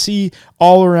 I see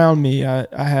all around me, I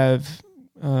have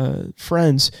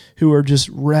friends who are just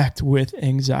wrecked with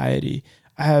anxiety.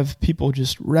 I have people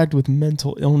just wrecked with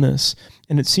mental illness,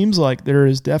 and it seems like there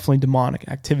is definitely demonic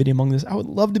activity among this. I would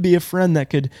love to be a friend that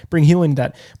could bring healing to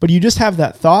that, but you just have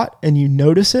that thought and you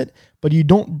notice it, but you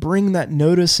don't bring that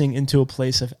noticing into a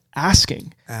place of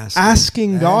asking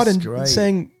God and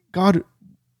saying, God,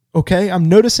 okay, I'm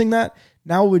noticing that.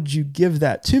 Now would you give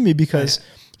that to me? Because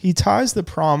he ties the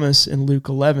promise in Luke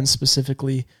 11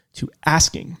 specifically to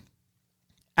asking.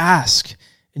 Ask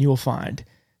and you will find.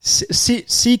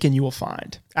 Seek and you will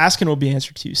find. Ask and it will be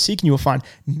answered to you. Seek and you will find.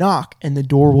 Knock and the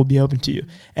door will be open to you.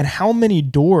 And how many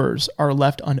doors are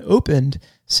left unopened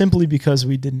simply because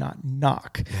we did not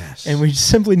knock? Yes. And we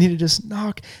simply need to just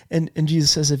knock. And Jesus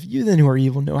says, if you then who are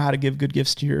evil know how to give good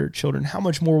gifts to your children, how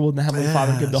much more will the Heavenly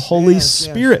Father give the Holy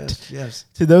Spirit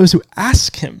to those who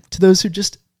ask him, to those who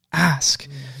just ask?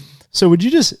 Mm-hmm. So would you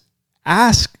just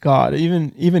ask God?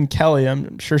 Even Kelly,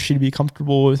 I'm sure she'd be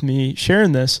comfortable with me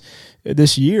sharing this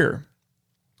year.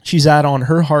 She's had on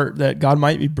her heart that God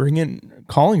might be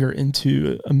calling her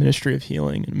into a ministry of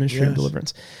healing and a ministry of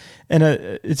deliverance. And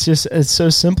it's so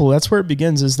simple. That's where it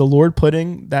begins, is the Lord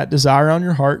putting that desire on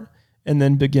your heart and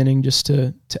then beginning just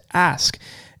to ask.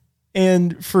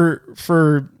 And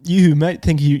for you who might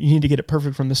think you need to get it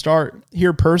perfect from the start,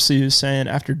 here Percy is saying,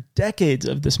 after decades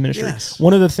of this ministry,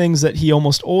 one of the things that he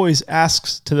almost always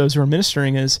asks to those who are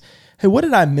ministering is, hey, what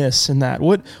did I miss in that?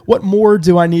 What more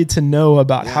do I need to know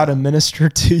about how to minister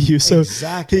to you? So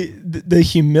the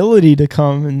humility to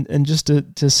come and just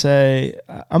to say,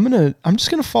 I'm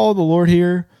just gonna follow the Lord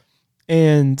here,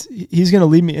 and he's gonna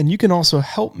lead me, and you can also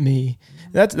help me.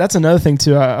 That's another thing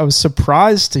too. I was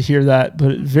surprised to hear that,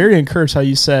 but very encouraged how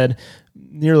you said,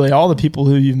 nearly all the people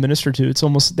who you've ministered to, it's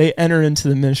almost they enter into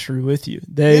the ministry with you.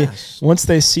 Once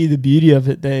they see the beauty of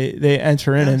it, they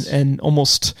enter in and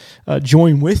almost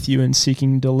join with you in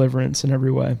seeking deliverance in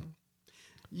every way.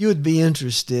 You would be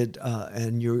interested,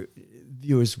 and your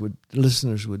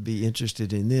listeners would be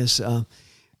interested in this.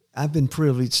 I've been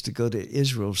privileged to go to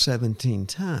Israel 17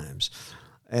 times.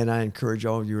 And I encourage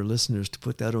all your listeners to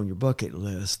put that on your bucket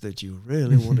list, that you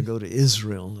really want to go to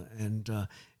Israel and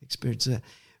experience that.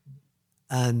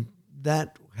 And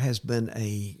that has been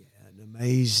an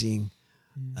amazing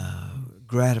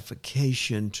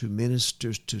gratification to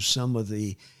minister to some of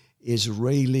the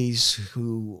Israelis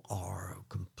who are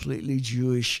completely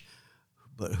Jewish,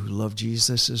 but who love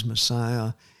Jesus as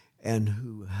Messiah and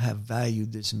who have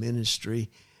valued this ministry.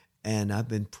 And I've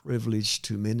been privileged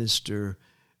to minister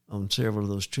on several of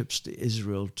those trips to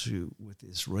Israel with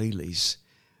Israelis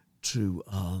who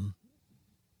are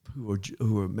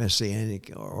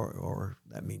Messianic, or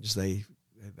that means they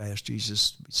have asked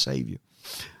Jesus to be Savior,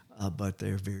 but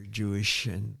they're very Jewish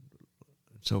and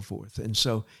so forth. And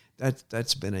so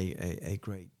that's been a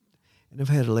great. And I've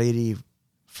had a lady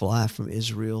fly from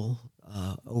Israel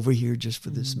over here just for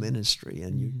this ministry,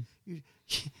 and you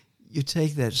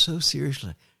take that so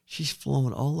seriously. She's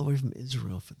flown all the way from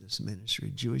Israel for this ministry,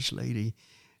 a Jewish lady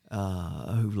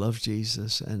who loves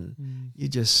Jesus. And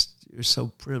you're so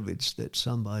privileged that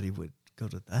somebody would go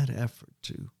to that effort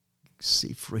to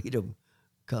see freedom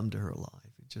come to her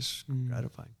life. It's just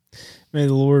gratifying. May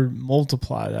the Lord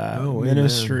multiply that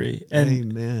ministry.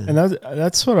 Amen. And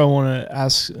that's what I want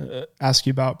to ask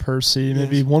you about, Percy.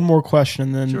 Maybe one more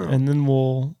question, and then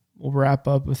we'll wrap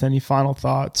up with any final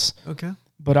thoughts. Okay.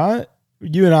 But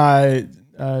you and I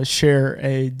share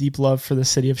a deep love for the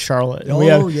city of Charlotte. And we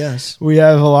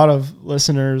have a lot of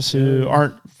listeners who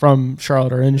aren't from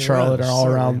Charlotte or in Charlotte or all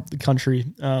around the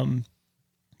country.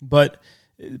 But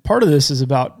part of this is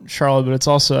about Charlotte, but it's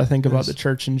also, I think, about the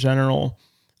church in general.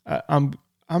 I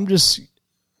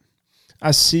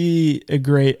see a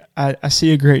great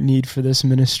need for this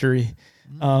ministry.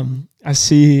 I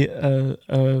see a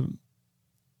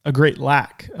great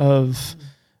lack of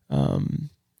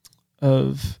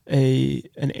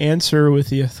an answer with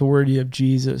the authority of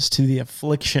Jesus to the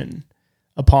affliction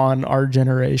upon our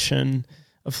generation,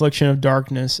 affliction of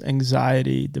darkness,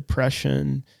 anxiety,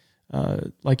 depression,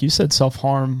 like you said,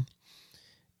 self-harm.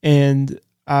 And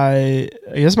I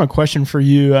guess my question for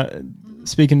you,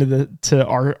 speaking to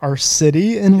our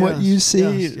city and what you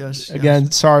see, again,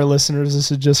 sorry listeners,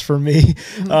 this is just for me,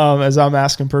 as I'm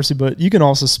asking Percy, but you can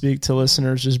also speak to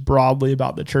listeners just broadly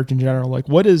about the church in general. Like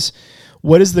what is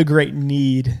the great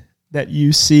need that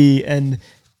you see, and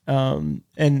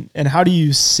how do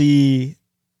you see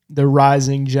the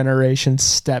rising generation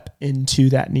step into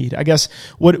that need? I guess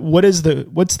what's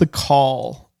the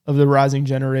call of the rising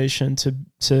generation to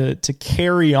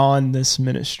carry on this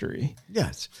ministry?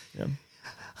 Yes. Yeah.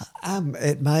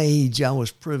 At my age, I was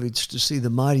privileged to see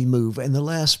the mighty move, and the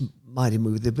last mighty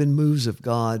move. There've been moves of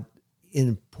God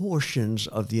in portions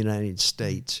of the United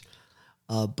States.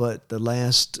 But the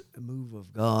last move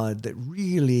of God that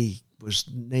really was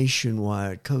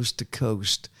nationwide, coast to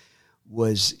coast,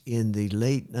 was in the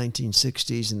late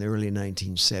 1960s and the early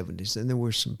 1970s. And there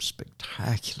were some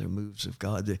spectacular moves of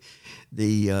God.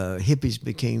 The hippies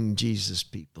became Jesus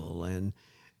people, and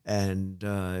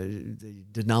the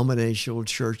denominational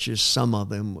churches, some of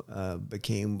them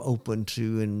became open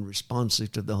to and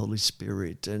responsive to the Holy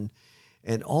Spirit, and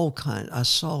all kinds. I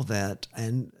saw that,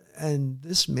 and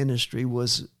this ministry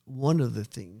was one of the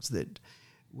things that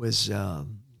was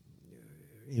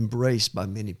embraced by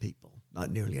many people. Not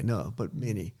nearly enough, but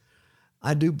many.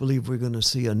 I do believe we're going to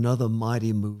see another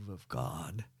mighty move of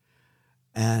God.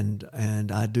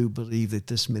 And I do believe that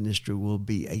this ministry will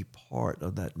be a part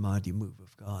of that mighty move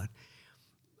of God.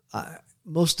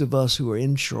 Most of us who are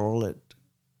in Charlotte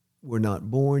were not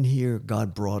born here.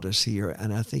 God brought us here,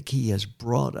 and I think he has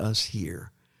brought us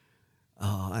here.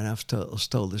 And I've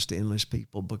told this to endless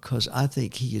people, because I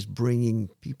think he is bringing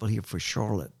people here for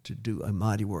Charlotte to do a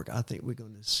mighty work. I think we're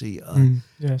going to see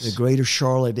the greater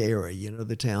Charlotte area,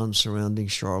 the towns surrounding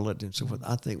Charlotte and so forth.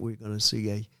 I think we're going to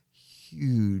see a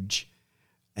huge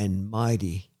and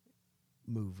mighty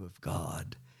move of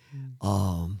God.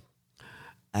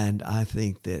 And I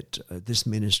think that this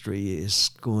ministry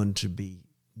is going to be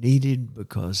needed,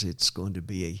 because it's going to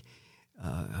be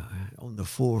on the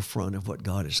forefront of what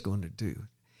God is going to do.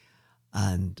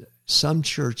 And some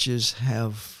churches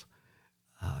have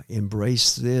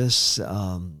embraced this.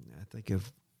 I think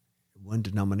of one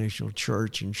denominational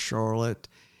church in Charlotte,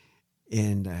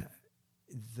 and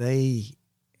they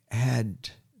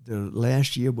had, the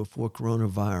last year before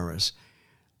coronavirus,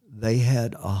 they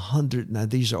had 100, now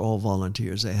these are all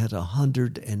volunteers, they had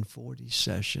 140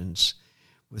 sessions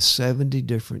with 70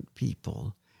 different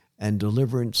people, and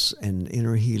deliverance and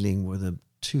inner healing were the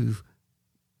two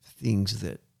things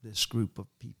that this group of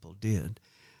people did.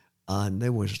 And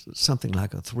there was something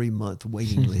like a 3-month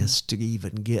waiting list to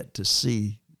even get to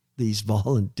see these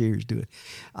volunteers do it.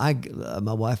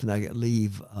 My wife and I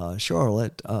leave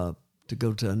Charlotte to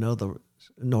go to another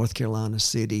North Carolina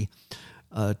city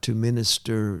to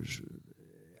minister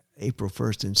April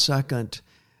 1st and 2nd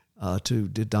to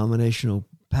denominational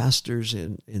pastors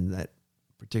in that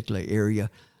particular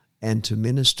area, and to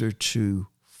minister to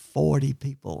 40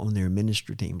 people on their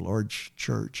ministry team, large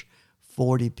church,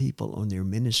 40 people on their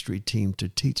ministry team, to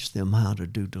teach them how to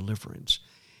do deliverance.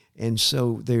 And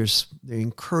so there's the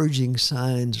encouraging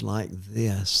signs like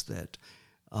this that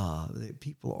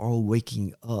people are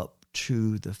waking up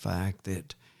to the fact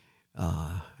that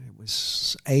it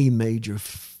was a major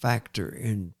factor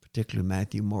in particularly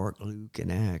Matthew, Mark, Luke,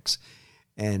 and Acts,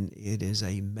 and it is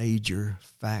a major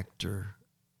factor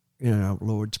in our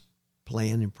Lord's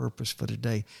plan and purpose for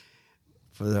today.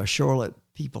 For the Charlotte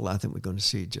people, I think we're going to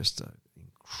see just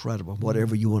incredible,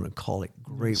 whatever you want to call it,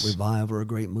 great revival, a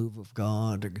great move of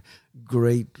God, a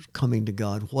great coming to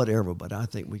God, whatever. But I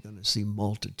think we're going to see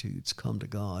multitudes come to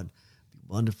God,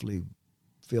 wonderfully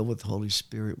filled with the Holy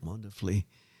Spirit, wonderfully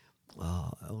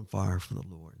on fire for the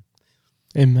Lord.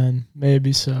 Amen.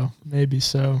 Maybe so. Maybe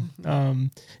so.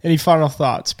 Any final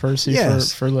thoughts, Percy,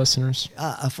 yes. for listeners?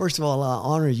 First of all, I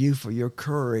honor you for your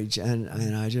courage, and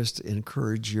I just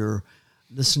encourage your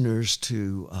listeners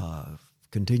to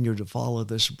continue to follow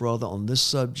this brother on this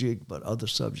subject, but other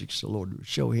subjects the Lord will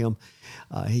show him.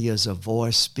 He is a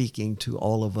voice speaking to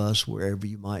all of us, wherever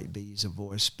you might be. He's a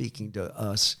voice speaking to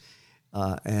us,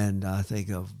 and I think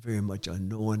a very much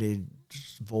anointed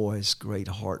voice, great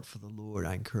heart for the Lord.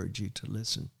 I encourage you to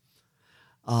listen.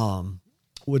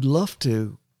 Would love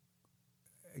to,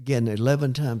 again,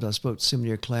 11 times I spoke to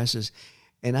seminary classes,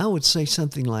 and I would say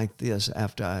something like this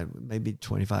after maybe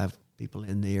 25 people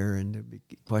in there, and there'd be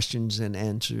questions and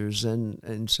answers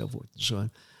and so forth and so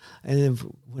on. And then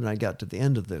when I got to the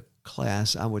end of the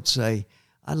class, I would say,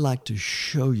 I'd like to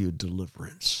show you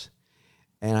deliverance.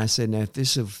 And I said, now, if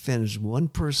this offends one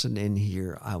person in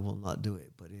here, I will not do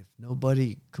it. But if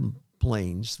nobody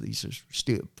complains, these are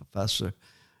still professor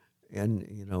and,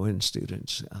 and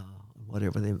students,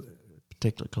 whatever the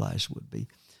particular class would be.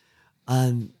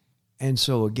 And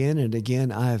so again and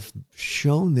again, I've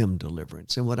shown them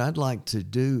deliverance. And what I'd like to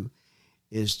do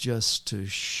is just to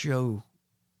show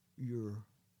your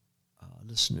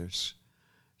listeners,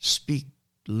 speak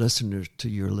to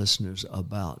your listeners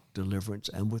about deliverance,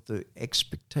 and with the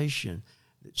expectation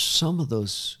that some of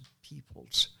those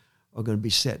peoples are going to be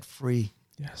set free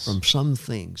from some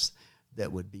things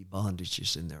that would be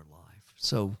bondages in their life.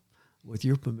 So with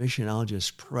your permission, I'll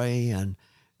just pray and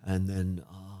then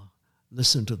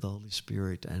listen to the Holy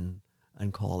Spirit and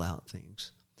call out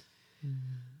things.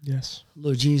 Yes.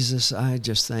 Lord Jesus, I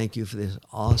just thank you for this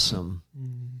awesome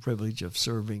privilege of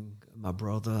serving my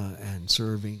brother and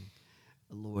serving,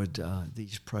 Lord,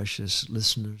 these precious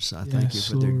listeners. I thank you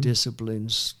for their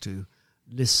disciplines to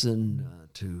listen,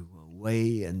 to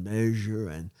weigh and measure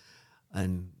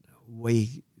and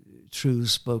weigh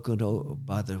truths spoken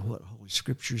by what Holy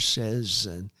Scripture says,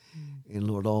 and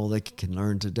Lord, all they can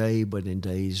learn today, but in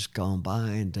days gone by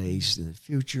and days in the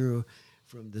future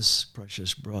from this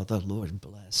precious brother. Lord,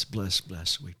 bless,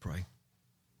 we pray.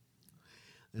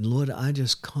 And Lord, I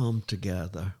just come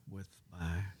together with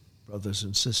my brothers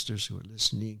and sisters who are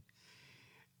listening,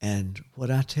 and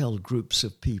what I tell groups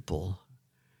of people,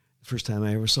 the first time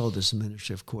I ever saw this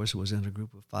ministry, of course, was in a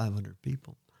group of 500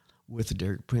 people with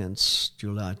Derek Prince,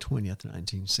 July 20th,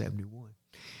 1971.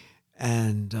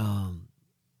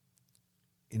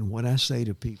 And what I say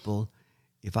to people,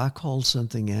 if I call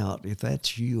something out, if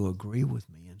that's you, agree with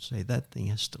me and say that thing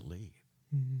has to leave.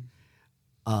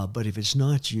 But if it's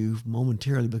not you,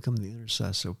 momentarily become the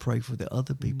intercessor. Pray for the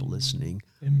other people listening,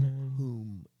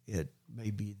 whom it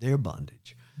may be their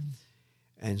bondage.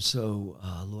 And so,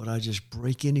 Lord, I just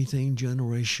break anything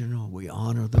generational. We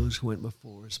honor those who went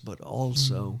before us, but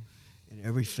also in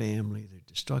every family, the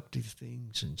destructive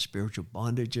things and spiritual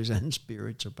bondages and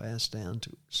spirits are passed down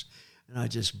to us. And I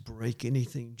just break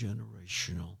anything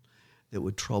generational that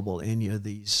would trouble any of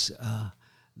these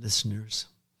listeners.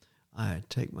 I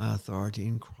take my authority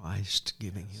in Christ,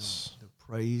 giving him the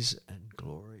praise and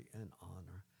glory and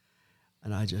honor.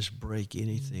 And I just break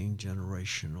anything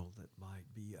generational that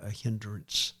might be a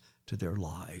hindrance to their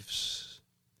lives.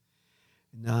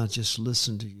 And now I just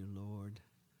listen to you, Lord.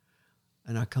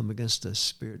 And I come against the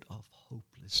spirit of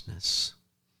hopelessness.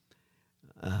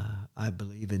 I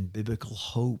believe in biblical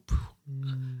hope.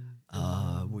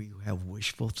 We have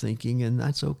wishful thinking, and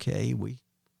that's okay. We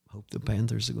hope the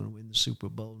Panthers are going to win the Super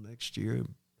Bowl next year.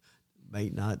 May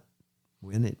not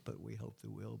win it, but we hope they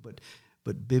will.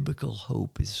 But biblical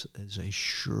hope is a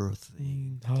sure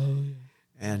thing.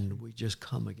 And we just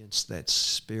come against that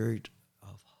spirit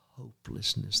of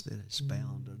hopelessness that has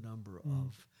bound a number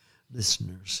of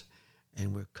listeners.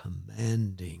 And we're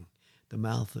commanding the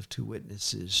mouth of two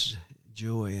witnesses,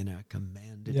 joy, and are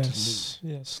commanded to leave.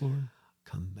 Yes, Lord.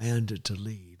 Commanded to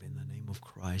leave in the name of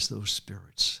Christ, those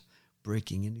spirits,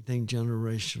 breaking anything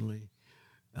generationally,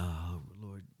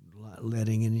 Lord,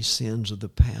 letting any sins of the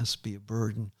past be a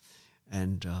burden.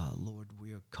 And, Lord,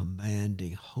 we are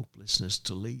commanding hopelessness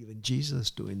to leave. And Jesus,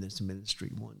 doing this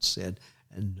ministry, once said,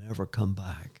 and never come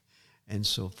back. And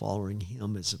so following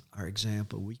him as our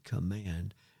example, we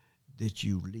command that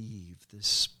you leave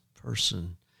this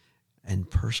person and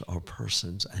or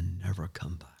persons and never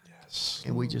come back. Yes.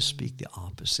 And we just speak the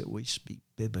opposite. We speak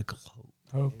biblical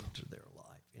hope. Into their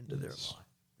life,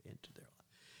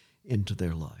 into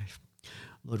their life.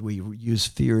 Lord, we use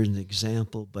fear as an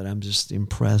example, but I'm just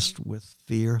impressed with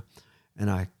fear, and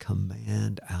I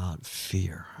command out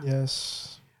fear.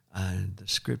 Yes. And the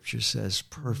scripture says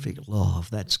perfect love.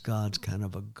 That's God's kind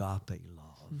of agape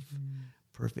love.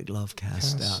 Perfect love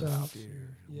casts out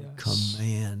fear. Yes. We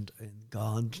command in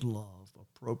God's love,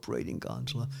 appropriating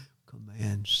God's love,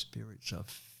 command spirits of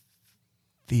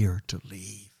fear to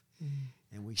leave.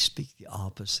 And we speak the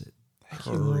opposite.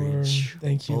 Courage,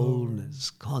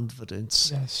 boldness,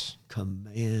 confidence. Yes.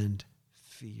 Command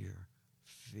fear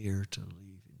to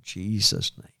leave in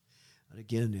Jesus' name. And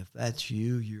again, if that's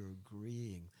you, you're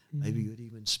agreeing. Maybe you'd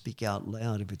even speak out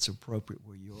loud if it's appropriate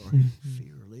where you are.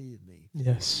 Fear, leave me.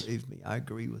 Yes. Leave me. I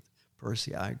agree with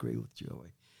Percy. I agree with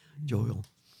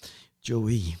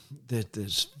Joey, that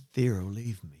there's fear,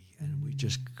 leave me. And we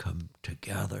just come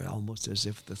together almost as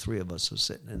if the three of us are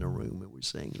sitting in a room and we're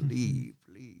saying, leave.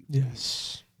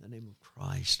 Yes. In the name of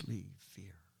Christ, leave.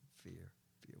 Fear.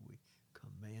 We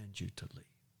command you to leave.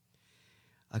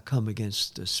 I come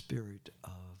against the spirit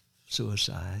of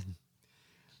suicide.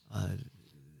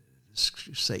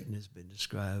 Satan has been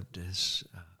described as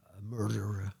a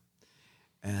murderer,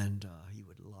 and he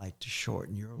would like to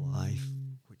shorten your life,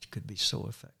 which could be so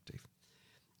effective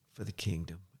for the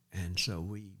kingdom. And so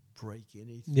we break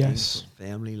anything from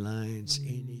family lines,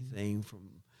 anything from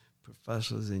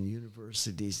professors in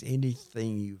universities,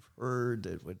 anything you've heard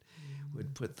that would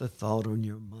put the thought on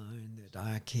your mind that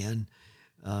I can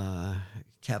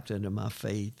captain of my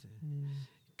faith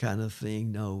kind of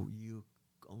thing. No,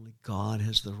 only God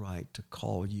has the right to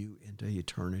call you into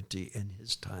eternity in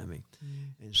his timing.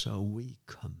 And so we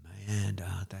command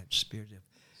out that spirit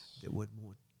that would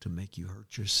want to make you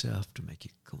hurt yourself, to make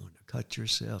you want to cut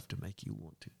yourself, to make you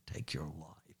want to take your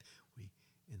life. We,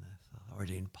 in the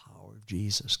authority and power of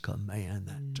Jesus, command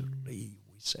that to leave.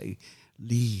 We say,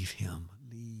 leave him,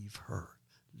 leave her,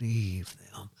 leave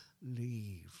them,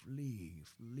 leave.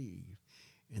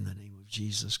 In the name of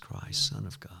Jesus Christ, Son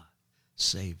of God,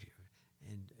 Savior,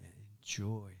 and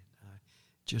joy. And I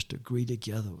just agree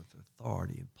together with the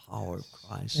authority and power of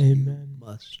Christ. Amen. You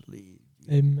must leave.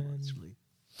 Amen. Must leave.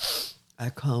 I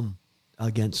come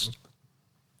against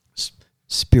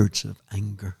spirits of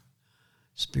anger.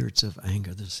 Spirits of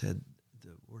anger. The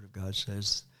Word of God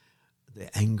says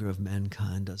the anger of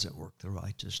mankind doesn't work the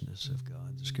righteousness of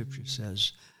God. The Scripture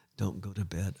says don't go to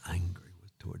bed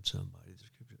angry towards somebody.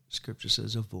 The Scripture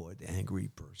says avoid the angry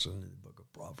person in the book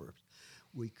of Proverbs.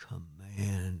 We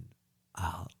command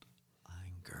out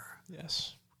anger.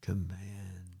 Yes.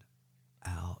 Command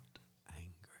out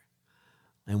anger.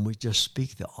 And we just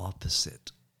speak the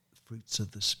opposite. Fruits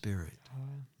of the Spirit.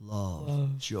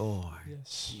 Love, joy,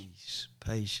 peace,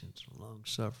 patience,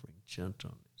 long-suffering,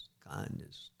 gentleness,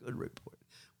 kindness, good report.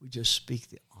 We just speak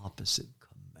the opposite,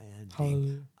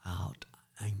 commanding out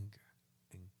anger.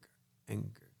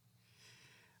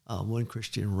 One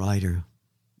Christian writer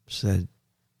said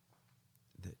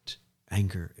that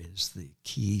anger is the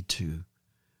key to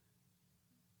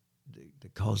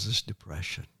that causes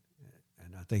depression.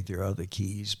 And I think there are other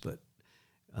keys, but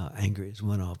anger is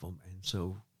one of them. And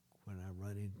so when I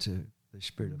run into the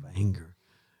spirit of anger,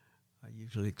 I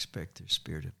usually expect the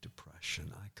spirit of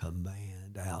depression. I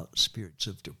command out spirits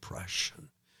of depression.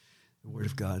 The Word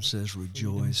of God says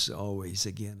rejoice always.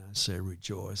 Again, I say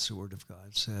rejoice. The Word of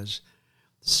God says,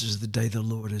 this is the day the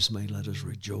Lord has made. Let us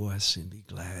rejoice and be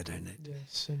glad in it.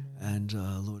 Yes, and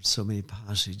Lord, so many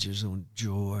passages on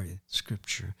joy in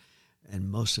Scripture. And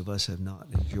most of us have not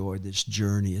enjoyed this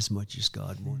journey as much as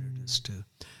God wanted us to.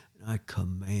 I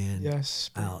command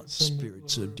out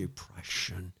spirits of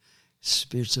depression,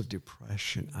 Spirits of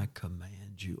depression, I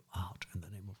command you out in the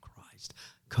name of Christ.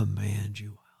 Command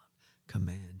you out.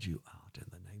 Command you out in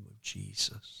the name of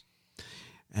Jesus.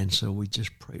 And so we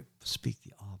just pray, speak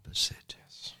the opposite.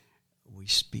 Yes. We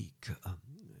speak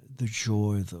the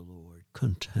joy of the Lord,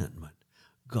 contentment.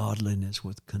 Godliness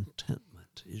with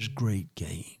contentment is great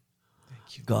gain.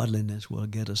 Thank you. Godliness will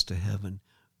get us to heaven.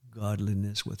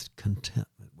 Godliness with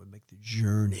contentment will make the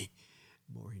journey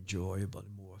more enjoyable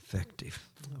and more effective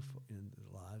in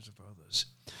the lives of others.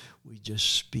 We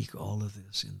just speak all of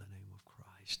this in the name of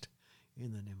Christ.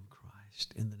 In the name of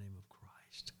Christ. In the name of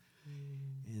Christ.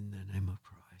 In the name of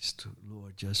Christ.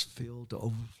 Lord, just fill to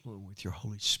overflow with your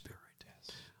Holy Spirit.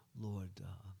 Yes. Lord,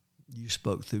 you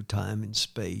spoke through time and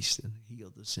space and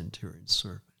healed the centurion's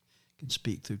servant. You can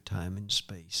speak through time and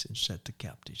space and set the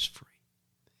captives free.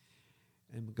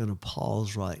 And we're going to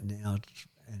pause right now,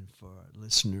 and for our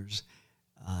listeners,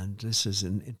 and this is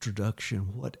an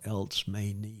introduction. What else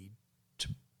may need to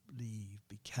leave,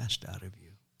 be cast out of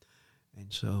you?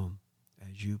 And so,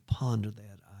 as you ponder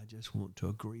that, I just want to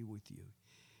agree with you.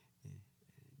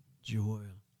 Joy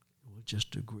will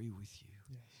just agree with you.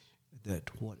 Yes.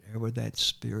 That whatever that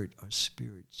spirit or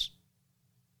spirits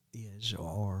is,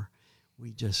 or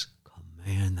we just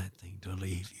command that thing to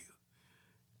leave you.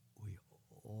 We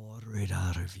order it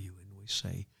out of you, and we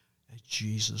say that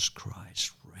Jesus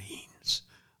Christ reigns,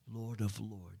 Lord of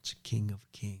lords, King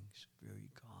of kings, very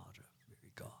God,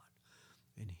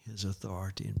 in his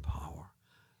authority and power.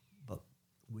 But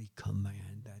we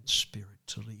command that spirit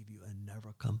to leave you and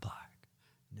never come back,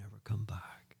 never come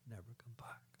back, never come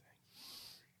back.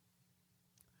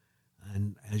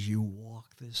 And as you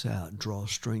walk this out, draw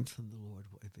strength from the Lord.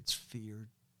 If it's fear,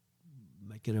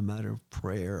 make it a matter of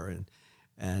prayer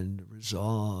and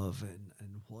resolve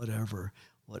and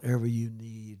whatever you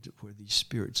need where these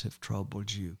spirits have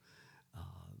troubled you.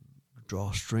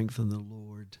 Draw strength from the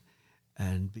Lord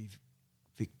and be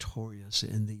victorious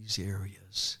in these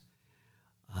areas.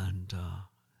 And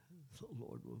the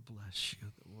Lord will bless you.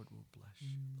 The Lord will bless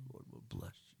you. The Lord will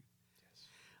bless you. Yes.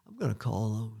 I'm going to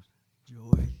call on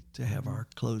Joy to have our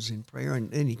closing prayer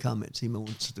and any comments he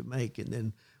wants to make, and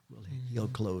then he'll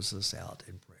close us out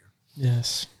in prayer.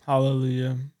 Yes.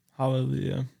 Hallelujah.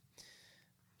 Hallelujah.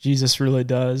 Jesus really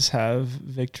does have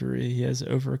victory. He has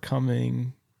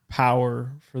overcoming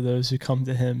power for those who come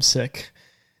to him sick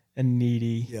and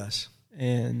needy. Yes.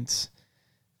 And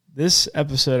this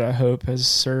episode, I hope, has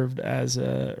served as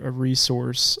a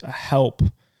resource, a help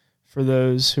for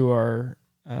those who are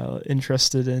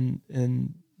interested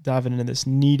in diving into this,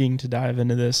 needing to dive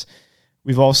into this.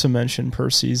 We've also mentioned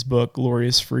Percy's book,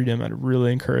 Glorious Freedom. I'd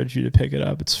really encourage you to pick it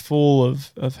up. It's full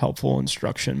of helpful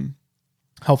instruction,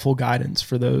 helpful guidance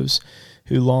for those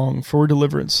who long for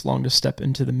deliverance, long to step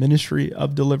into the ministry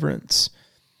of deliverance.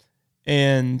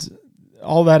 And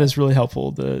all that is really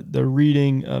helpful. The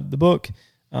reading of the book,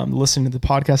 listening to the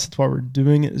podcast, that's why we're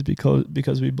doing it, is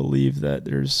because we believe that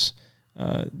there's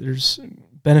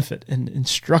benefit and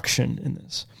instruction in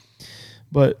this.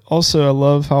 But also I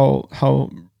love how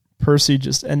Percy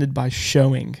just ended by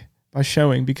showing,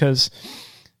 because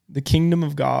the kingdom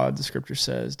of God, the scripture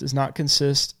says, does not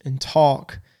consist in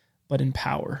talk, but in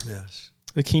power. Yes.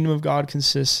 The kingdom of God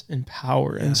consists in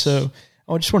power. Yes. And so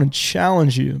I just want to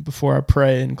challenge you before I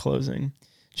pray in closing,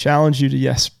 challenge you to,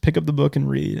 yes, pick up the book and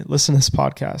read, listen to this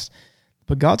podcast,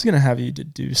 but God's going to have you to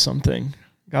do something.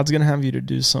 God's going to have you to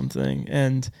do something.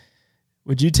 And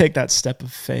would you take that step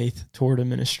of faith toward a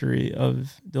ministry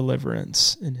of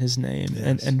deliverance in his name?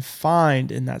 Yes. and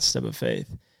find in that step of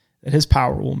faith that his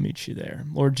power will meet you there.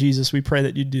 Lord Jesus, we pray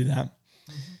that you do that.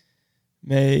 Mm-hmm.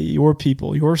 May your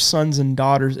people, your sons and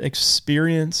daughters,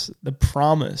 experience the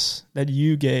promise that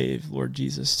you gave, Lord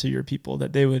Jesus, to your people,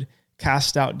 that they would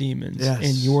cast out demons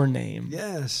in your name.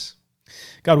 Yes.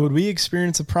 God, would we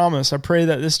experience a promise? I pray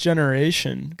that this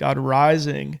generation, God,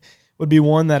 rising, would be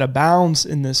one that abounds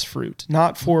in this fruit,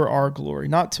 not for our glory,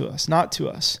 not to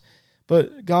us.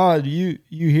 But God, you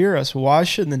hear us. Why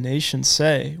shouldn't the nations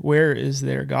say, where is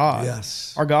their God?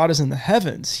 Yes. Our God is in the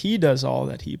heavens. He does all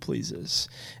that he pleases.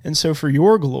 And so for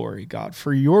your glory, God,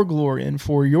 for your glory and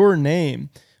for your name,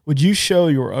 would you show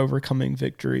your overcoming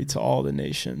victory to all the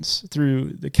nations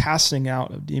through the casting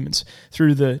out of demons,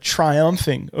 through the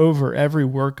triumphing over every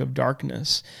work of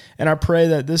darkness? And I pray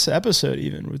that this episode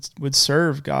even would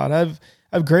serve, God. I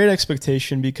have great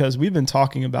expectation because we've been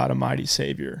talking about a mighty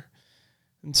Savior.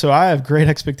 And so I have great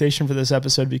expectation for this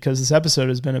episode because this episode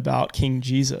has been about King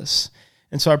Jesus.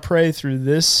 And so I pray through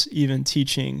this even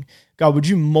teaching, God, would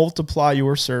you multiply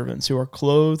your servants who are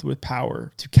clothed with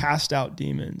power to cast out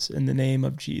demons in the name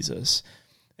of Jesus?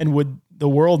 And would the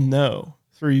world know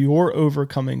through your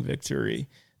overcoming victory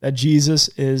that Jesus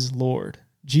is Lord.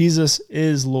 Jesus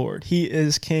is Lord. He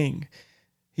is King.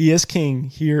 He is King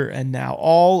here and now.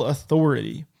 All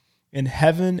authority in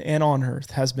heaven and on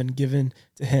earth has been given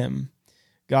to him.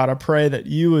 God, I pray that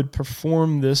you would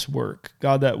perform this work.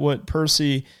 God, that what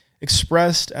Percy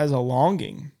expressed as a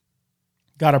longing,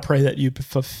 God, I pray that you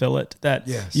fulfill it, that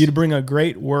you'd bring a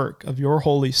great work of your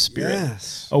Holy Spirit,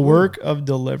 a work of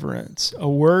deliverance, a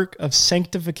work of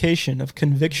sanctification, of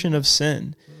conviction of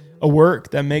sin, a work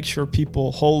that makes your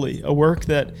people holy, a work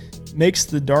that makes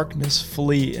the darkness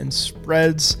flee and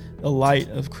spreads the light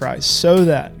of Christ, so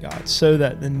that, God, so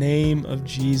that the name of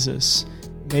Jesus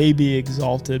may be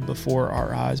exalted before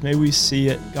our eyes. May we see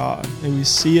it, God. May we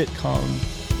see it come,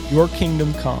 your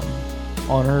kingdom come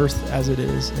on earth as it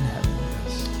is in heaven.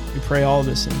 We pray all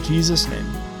this in Jesus' name.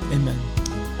 Amen.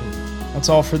 That's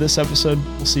all for this episode.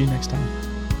 We'll see you next time.